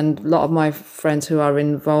 and a lot of my friends who are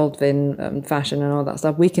involved in fashion and all that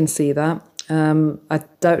stuff, we can see that. I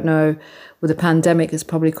don't know, with the pandemic, it's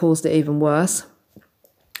probably caused it even worse.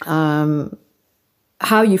 How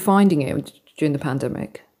are you finding it during the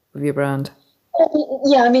pandemic with your brand?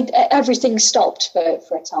 Yeah, I mean, everything stopped for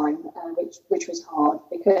a time, which was hard,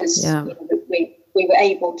 because we were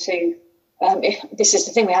able to. This is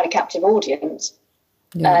the thing: we had a captive audience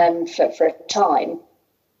for a time.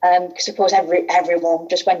 Because of course everyone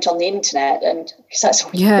just went on the internet, and because that's all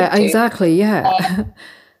you could do. Exactly, yeah.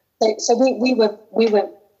 So we were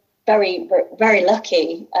very, very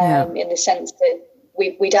lucky in the sense that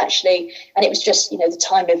we'd actually, and it was just the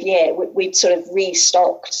time of year we'd sort of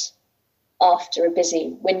restocked after a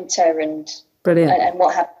busy winter and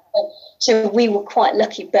what happened. So we were quite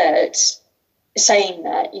lucky, but saying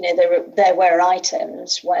that there were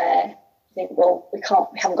items where I think, well, we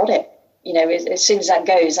haven't got it. As soon as that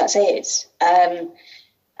goes, that's it.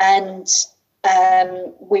 And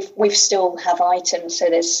we've still have items. So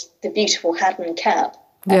there's the beautiful Haddon cap,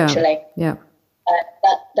 actually. Yeah.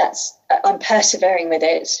 That's I'm persevering with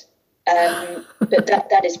it. But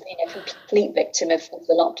that has been a complete victim of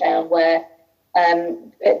the lockdown, where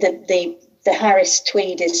the Harris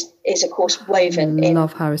tweed is of course woven in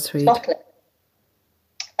Harris tweed. Scotland.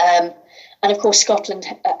 And of course Scotland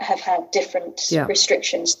have had different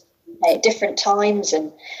restrictions at different times,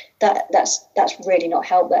 and that's really not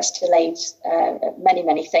helped. That's delayed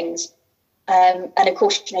many things, and of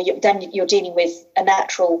course then you're dealing with a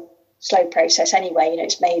natural slow process anyway.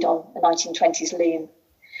 It's made on a 1920s loom,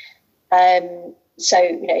 so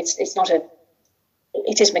it's not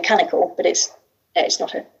it is mechanical, but it's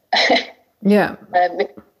not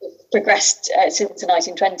progressed since the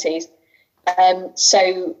 1920s.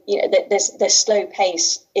 So the slow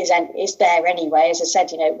pace is there anyway, as I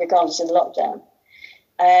said, regardless of the lockdown,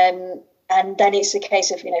 and then it's a case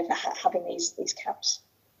of having these caps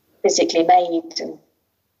physically made and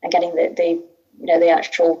getting the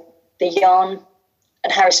yarn,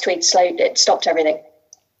 and Harris tweed stopped everything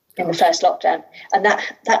in the first lockdown, and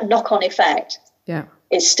that knock-on effect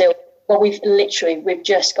is still, well, we've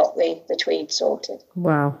just got the tweed sorted.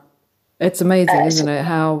 Wow. It's amazing, isn't it?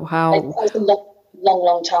 How it's a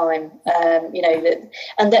long time,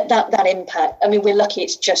 and that impact. I mean, we're lucky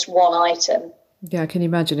it's just one item. Yeah, can you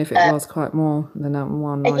imagine if it was quite more than that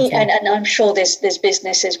one item? And I'm sure there's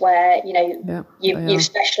businesses where you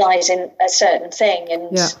specialise in a certain thing,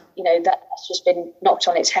 and that's just been knocked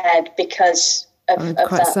on its head because of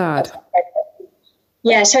quite that. Sad.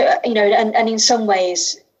 Yeah, so and in some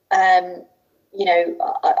ways.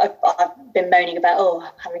 I've been moaning about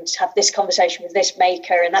having to have this conversation with this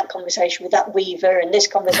maker and that conversation with that weaver and this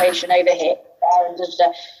conversation over here.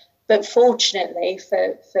 But fortunately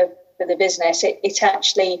for the business, it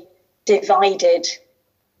actually divided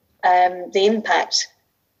the impact.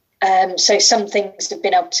 So some things have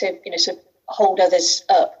been able to sort of hold others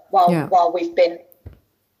up while we've been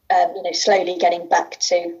slowly getting back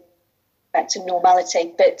to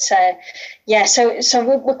normality, but so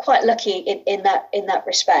we're quite lucky in that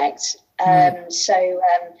respect.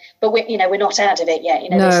 But we're not out of it yet.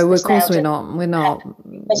 No, of course we're not. We're not,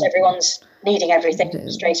 because everyone's needing everything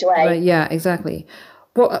straight away. Yeah, exactly.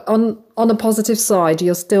 But on the positive side,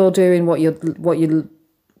 you're still doing what you're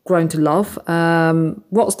grown to love.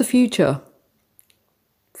 What's the future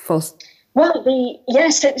for? Well,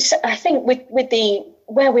 I think with the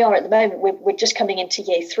where we are at the moment, we're just coming into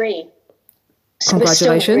year 3. So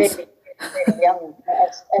congratulations. We're still really young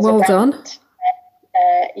as well a brand. Done.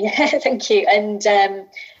 Thank you. And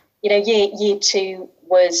year 2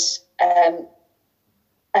 was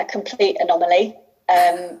a complete anomaly.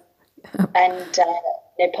 And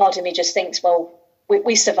part of me just thinks, well,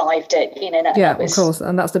 we survived it. That was, of course,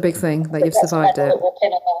 and that's the big thing, that you've survived it.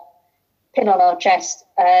 Pin on our chest.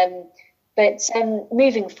 But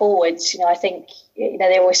moving forwards, I think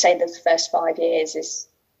they always say that the first 5 years is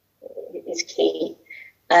key,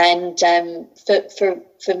 and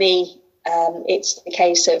for me, it's the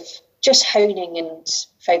case of just honing and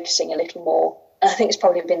focusing a little more. And I think it's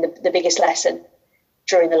probably been the biggest lesson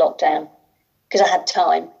during the lockdown, because I had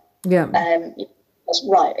time. Yeah.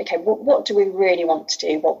 Right. Okay. What do we really want to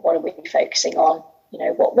do? What are we focusing on?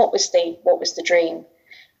 What was the dream?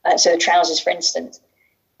 So the trousers, for instance.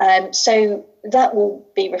 So that will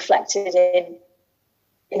be reflected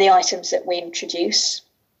in the items that we introduce,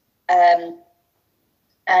 and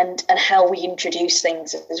how we introduce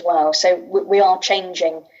things as well. So we are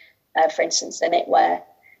changing, for instance, the knitwear,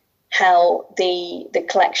 how the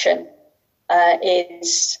collection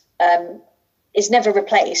is never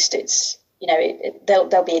replaced. It's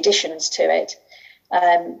there'll be additions to it,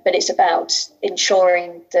 but it's about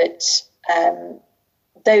ensuring that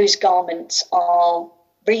those garments are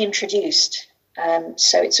reintroduced.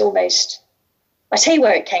 So it's almost, I tell you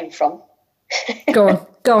where it came from. Go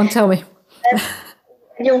on, tell me.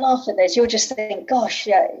 And you'll laugh at this. You'll just think, gosh,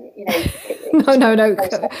 yeah, No.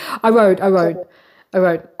 I won't. I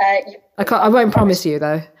won't promise you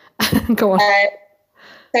though. Go on.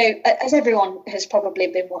 So, as everyone has probably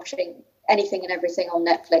been watching anything and everything on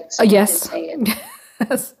Netflix, yes. Disney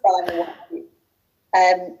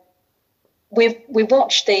and we've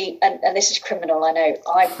watched and this is criminal, I know.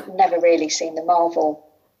 I've never really seen the Marvel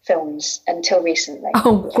films until recently.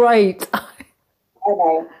 Oh, great! I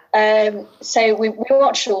know. So we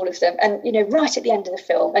watched all of them, and right at the end of the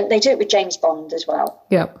film, and they do it with James Bond as well.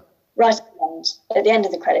 Yeah. Right at the end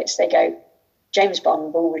of the credits, they go, James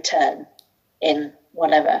Bond will return in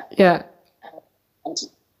whatever. Yeah.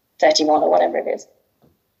 31 or whatever it is.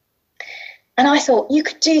 And I thought, you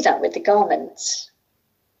could do that with the garments.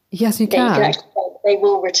 Yes, you can. You can actually say they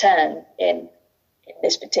will return in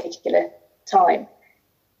this particular time.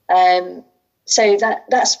 So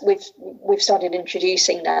that's we've started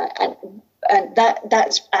introducing that, and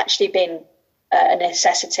that's actually been a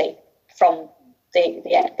necessity from the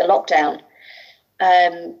lockdown,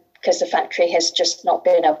 because the factory has just not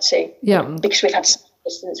been able to. Yeah. Because we've had some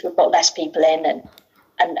distance, we've got less people in,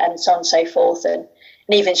 and so on and so forth, and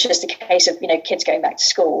even it's just a case of kids going back to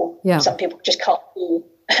school. Yeah. Some people just can't do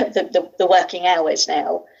the working hours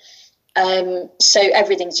now. So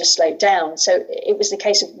everything's just slowed down. So it was the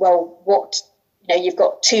case of, well, what, you've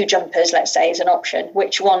got 2 jumpers, let's say, as an option.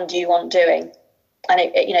 Which one do you want doing? And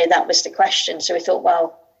that was the question. So we thought,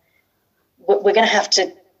 well, we're going to have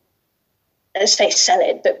to, let's say, sell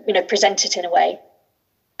it, but present it in a way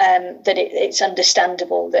that it's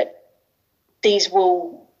understandable that these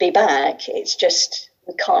will be back. It's just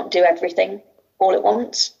we can't do everything all at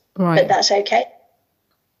once, right? But that's okay.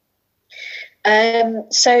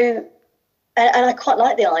 So, and I quite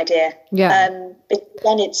like the idea. Yeah. But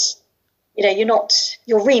then it's,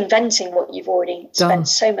 you're reinventing what you've already spent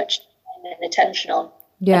so much time and attention on.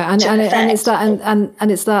 Yeah, and it's that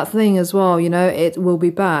and it's that thing as well. It will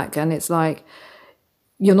be back, and it's like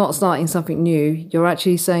you're not starting something new. You're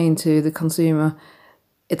actually saying to the consumer,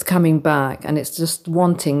 it's coming back, and it's just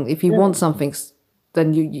wanting. If you want something,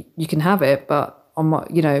 then you can have it, but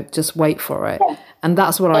just wait for it. Yeah. And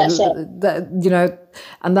that's what and that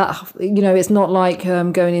it's not like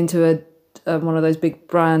going into one of those big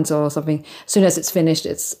brands or something. As soon as it's finished,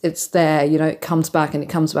 it's there. It comes back and it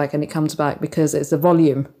comes back and it comes back, because it's the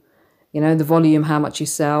volume. The volume, how much you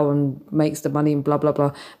sell and makes the money and blah blah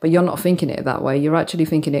blah. But you're not thinking it that way. You're actually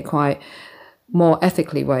thinking it quite more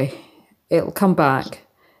ethically way. It'll come back.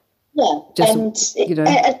 Yeah, and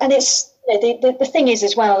it's the thing is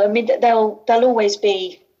as well. I mean, there'll always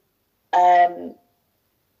be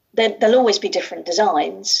there'll always be different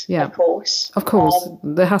designs. Yeah, of course,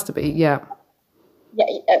 there has to be. Yeah. Yeah,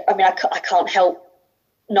 I mean, I can't help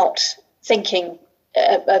not thinking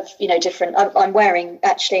of different. I'm wearing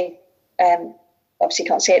actually. Obviously,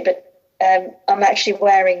 can't see it, but I'm actually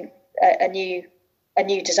wearing a new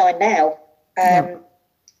design now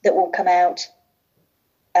that will come out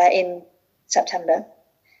in September,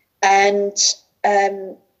 and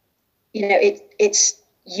it's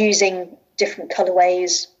using different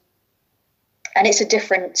colorways, and it's a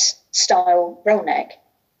different style roll neck,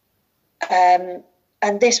 and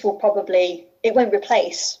this will probably, it won't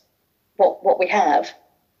replace what we have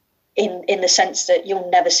in the sense that you'll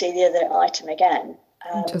never see the other item again.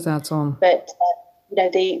 It just adds on, but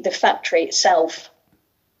the factory itself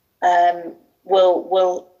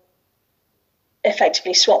will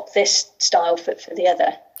effectively swap this style for the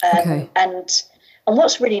other. Okay. And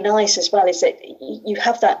what's really nice as well is that you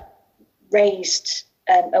have that raised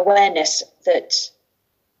awareness that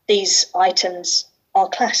these items are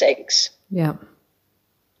classics. Yeah.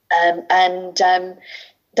 And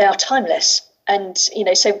they are timeless. And, you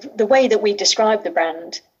know, so the way that we describe the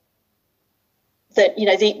brand, that, you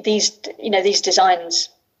know, these designs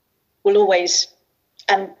will always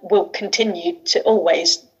and will continue to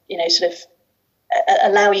always, you know, sort of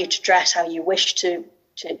allow you to dress how you wish to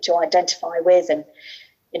identify with. And,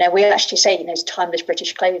 you know, we actually say, you know, it's timeless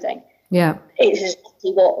British clothing. Yeah. It is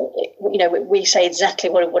exactly what, you know, we say exactly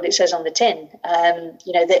what it says on the tin.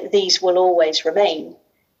 You know, that these will always remain.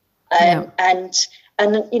 And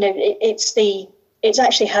you know, it's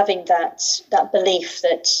actually having that belief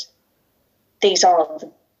that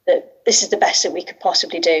this is the best that we could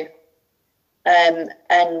possibly do. And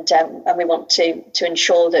we want to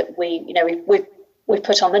ensure that we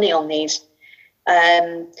put our money on these.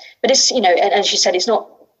 But it's, you know, and as you said, it's not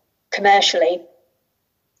commercially.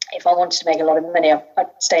 If I wanted to make a lot of money, I'd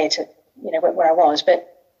stay at, you know, where I was.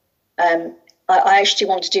 But I actually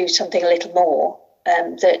want to do something a little more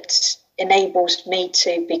that enables me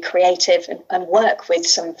to be creative and work with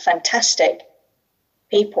some fantastic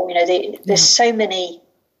people. You know, there's so many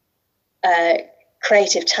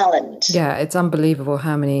creative talent. Yeah, it's unbelievable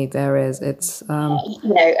how many there is. It's you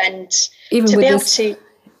know, and even to with be able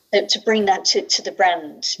this... to bring that to the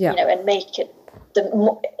brand, yeah. You know, and make it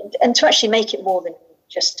and to actually make it more than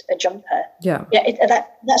just a jumper. Yeah,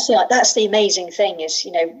 that's the amazing thing is,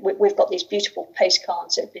 you know, we've got these beautiful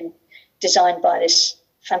postcards that have been designed by this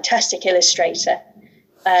fantastic illustrator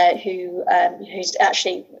who's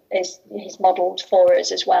actually he's modelled for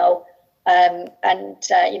us as well.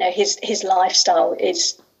 You know, his lifestyle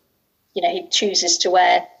is, you know, he chooses to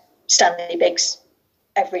wear Stanley Bigs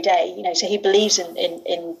every day, you know, so he believes in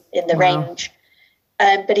the range.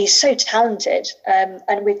 But he's so talented,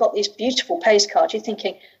 and we've got these beautiful postcards. You're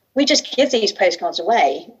thinking, we just give these postcards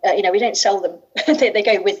away. You know, we don't sell them. They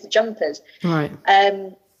go with the jumpers. Right.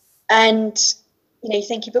 And, you know, you're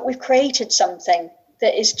thinking, but we've created something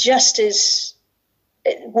that is just as,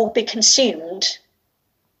 it will be consumed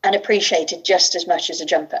and appreciated just as much as a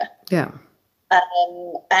jumper. Yeah.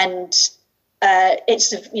 It's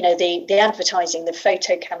the advertising, the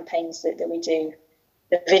photo campaigns that we do,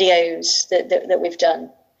 the videos that we've done.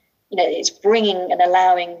 You know, it's bringing and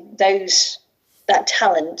allowing that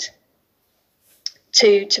talent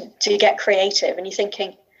to get creative. And you're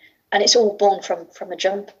thinking, and it's all born from a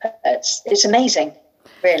jumper. It's amazing,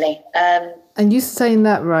 really. And you saying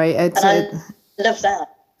that, right? I love that.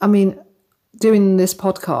 I mean, doing this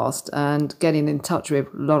podcast and getting in touch with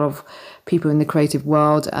a lot of people in the creative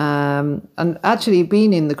world, and actually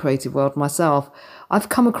being in the creative world myself, I've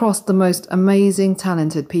come across the most amazing,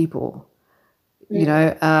 talented people, you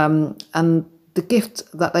know, and the gift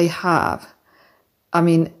that they have. I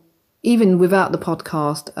mean, even without the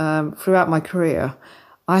podcast, throughout my career,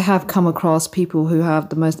 I have come across people who have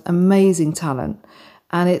the most amazing talent.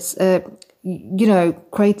 And it's, you know,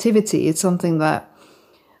 creativity is something that,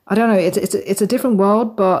 I don't know, it's a different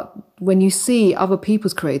world, but when you see other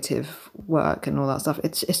people's creative work and all that stuff,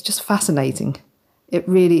 it's just fascinating. It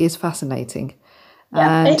really is fascinating.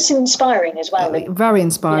 Yeah, and it's inspiring as well. Very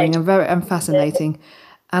inspiring, you know, and fascinating.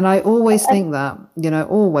 And I always think that, you know,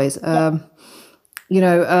 always, you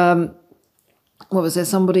know, what was there?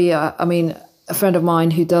 Somebody, I mean, a friend of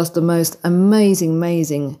mine who does the most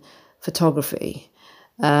amazing photography.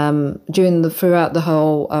 Throughout the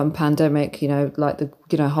whole pandemic, you know, like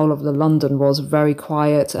the whole of the London was very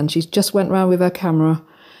quiet, and she just went around with her camera,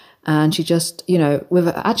 and she just, you know, with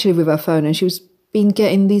her phone, and she was been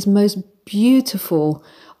getting these most beautiful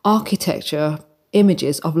architecture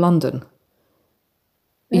images of London.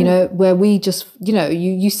 You know, where we just, you know,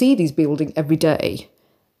 you see these buildings every day,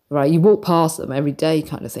 right? You walk past them every day,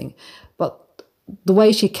 kind of thing, but the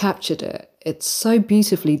way she captured it. It's so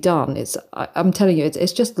beautifully done. I'm telling you,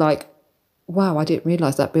 it's just like, wow, I didn't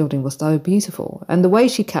realise that building was so beautiful. And the way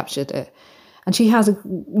she captured it, and she has,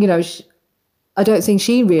 you know, I don't think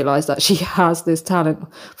she realised that she has this talent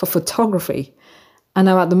for photography. And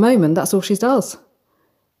now at the moment, that's all she does.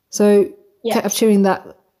 So capturing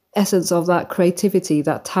that essence of that creativity,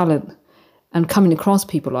 that talent, and coming across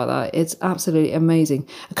people like that, it's absolutely amazing.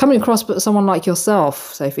 Coming across someone like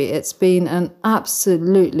yourself, Sophie, it's been an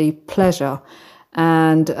absolutely pleasure.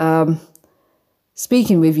 And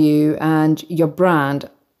speaking with you and your brand,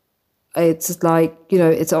 it's like, you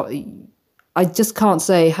know, I just can't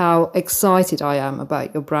say how excited I am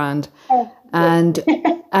about your brand. And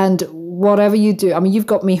whatever you do, I mean, you've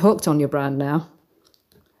got me hooked on your brand now.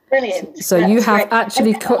 Brilliant. So That's you have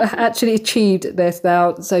great. actually achieved this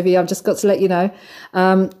now, Sophie. I've just got to let you know.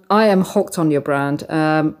 I am hooked on your brand.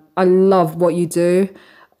 I love what you do.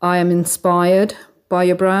 I am inspired by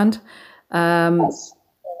your brand. It's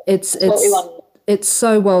what we want. it's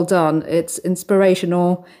so well done. It's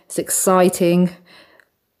inspirational. It's exciting.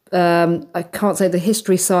 I can't say the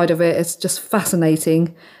history side of it. It's just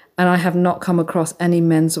fascinating. And I have not come across any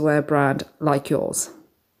menswear brand like yours.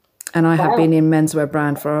 And I have been in menswear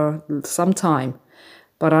brand for some time,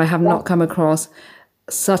 but I have not come across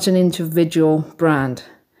such an individual brand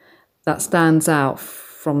that stands out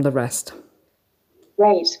from the rest.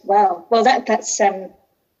 Great. Wow. Well, that's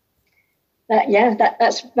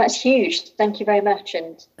huge. Thank you very much.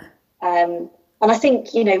 And I think,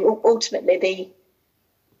 ultimately,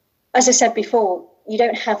 as I said before, you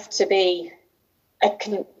don't have to be a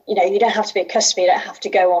customer. You don't have to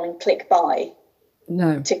go on and click buy.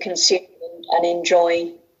 No. To consume and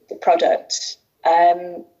enjoy the product,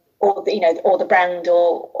 or the brand,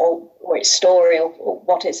 or its story, or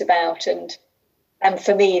what it's about. And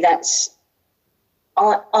for me,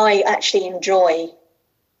 I actually enjoy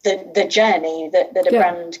the journey that a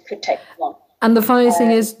brand could take you on. And the funny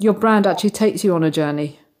thing is, your brand actually takes you on a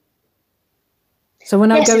journey. So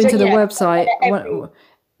when I go into the website,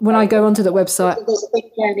 when I go onto the website, there's a big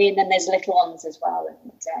journey, and then there's little ones as well.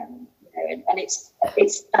 And it's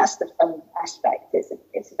that's the fun aspect.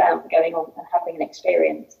 It's about going on and having an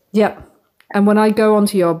experience. Yeah, and when I go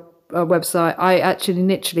onto your website, I actually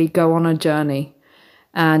literally go on a journey,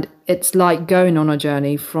 and it's like going on a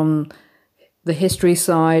journey from the history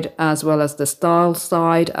side, as well as the style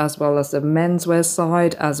side, as well as the menswear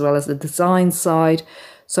side, as well as the design side.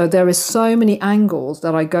 So there is so many angles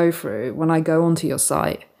that I go through when I go onto your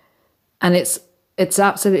site, and it's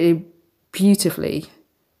absolutely beautifully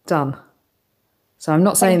done. So I'm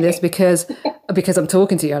not saying this because I'm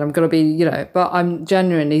talking to you and I'm going to be, but I'm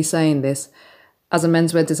genuinely saying this as a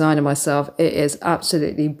menswear designer myself. It is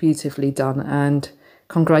absolutely beautifully done, and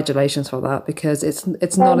congratulations for that, because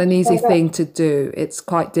it's not an easy thing to do. It's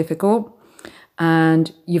quite difficult,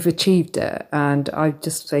 and you've achieved it. And I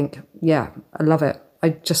just think, I love it. I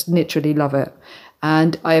just literally love it,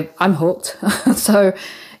 and I'm hooked. So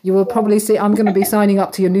you will probably see. I'm going to be signing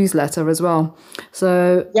up to your newsletter as well.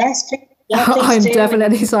 So yes. Yeah, I'm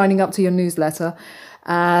definitely signing up to your newsletter,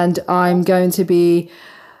 and I'm actually going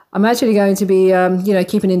to be,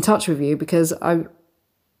 keeping in touch with you, because I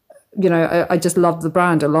just love the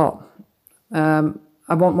brand a lot. I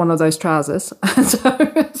want one of those trousers,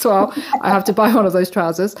 so I have to buy one of those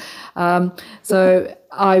trousers. So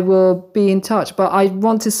I will be in touch. But I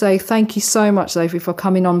want to say thank you so much, Sophie, for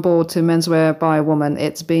coming on board to Menswear by a Woman.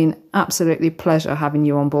 It's been absolutely a pleasure having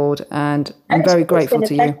you on board, and I'm very grateful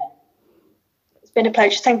to you. It's been a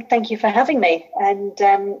pleasure. Thank you for having me, and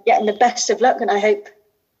and the best of luck. And I hope,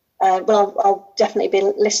 I'll definitely be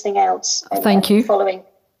listening out. Thank you. Following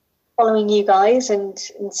you guys and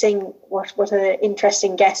seeing what are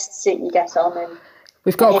interesting guests that you get on. And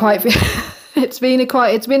we've got quite. It's been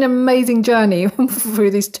an amazing journey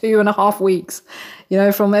through these 2.5 weeks.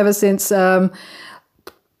 From ever since.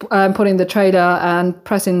 Putting the trailer and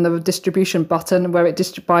pressing the distribution button where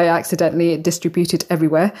by accidentally it distributed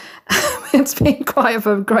everywhere. It's been quite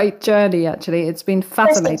a great journey, actually. It's been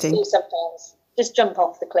fascinating. Sometimes just jump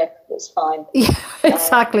off the cliff. It's fine. Yeah,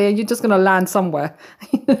 exactly. And you're just going to land somewhere.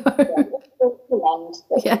 We'll land.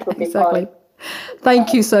 Yeah, exactly.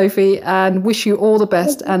 Thank you, Sophie, and wish you all the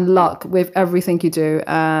best and luck with everything you do.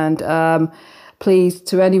 And please,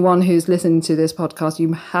 to anyone who's listening to this podcast,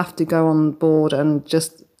 you have to go on board and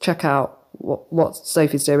just check out what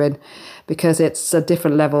Sophie's doing, because it's a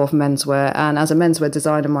different level of menswear. And as a menswear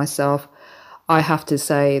designer myself, I have to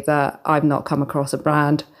say that I've not come across a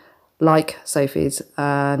brand like Sophie's,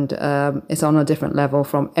 and it's on a different level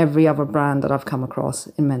from every other brand that I've come across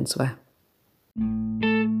in menswear.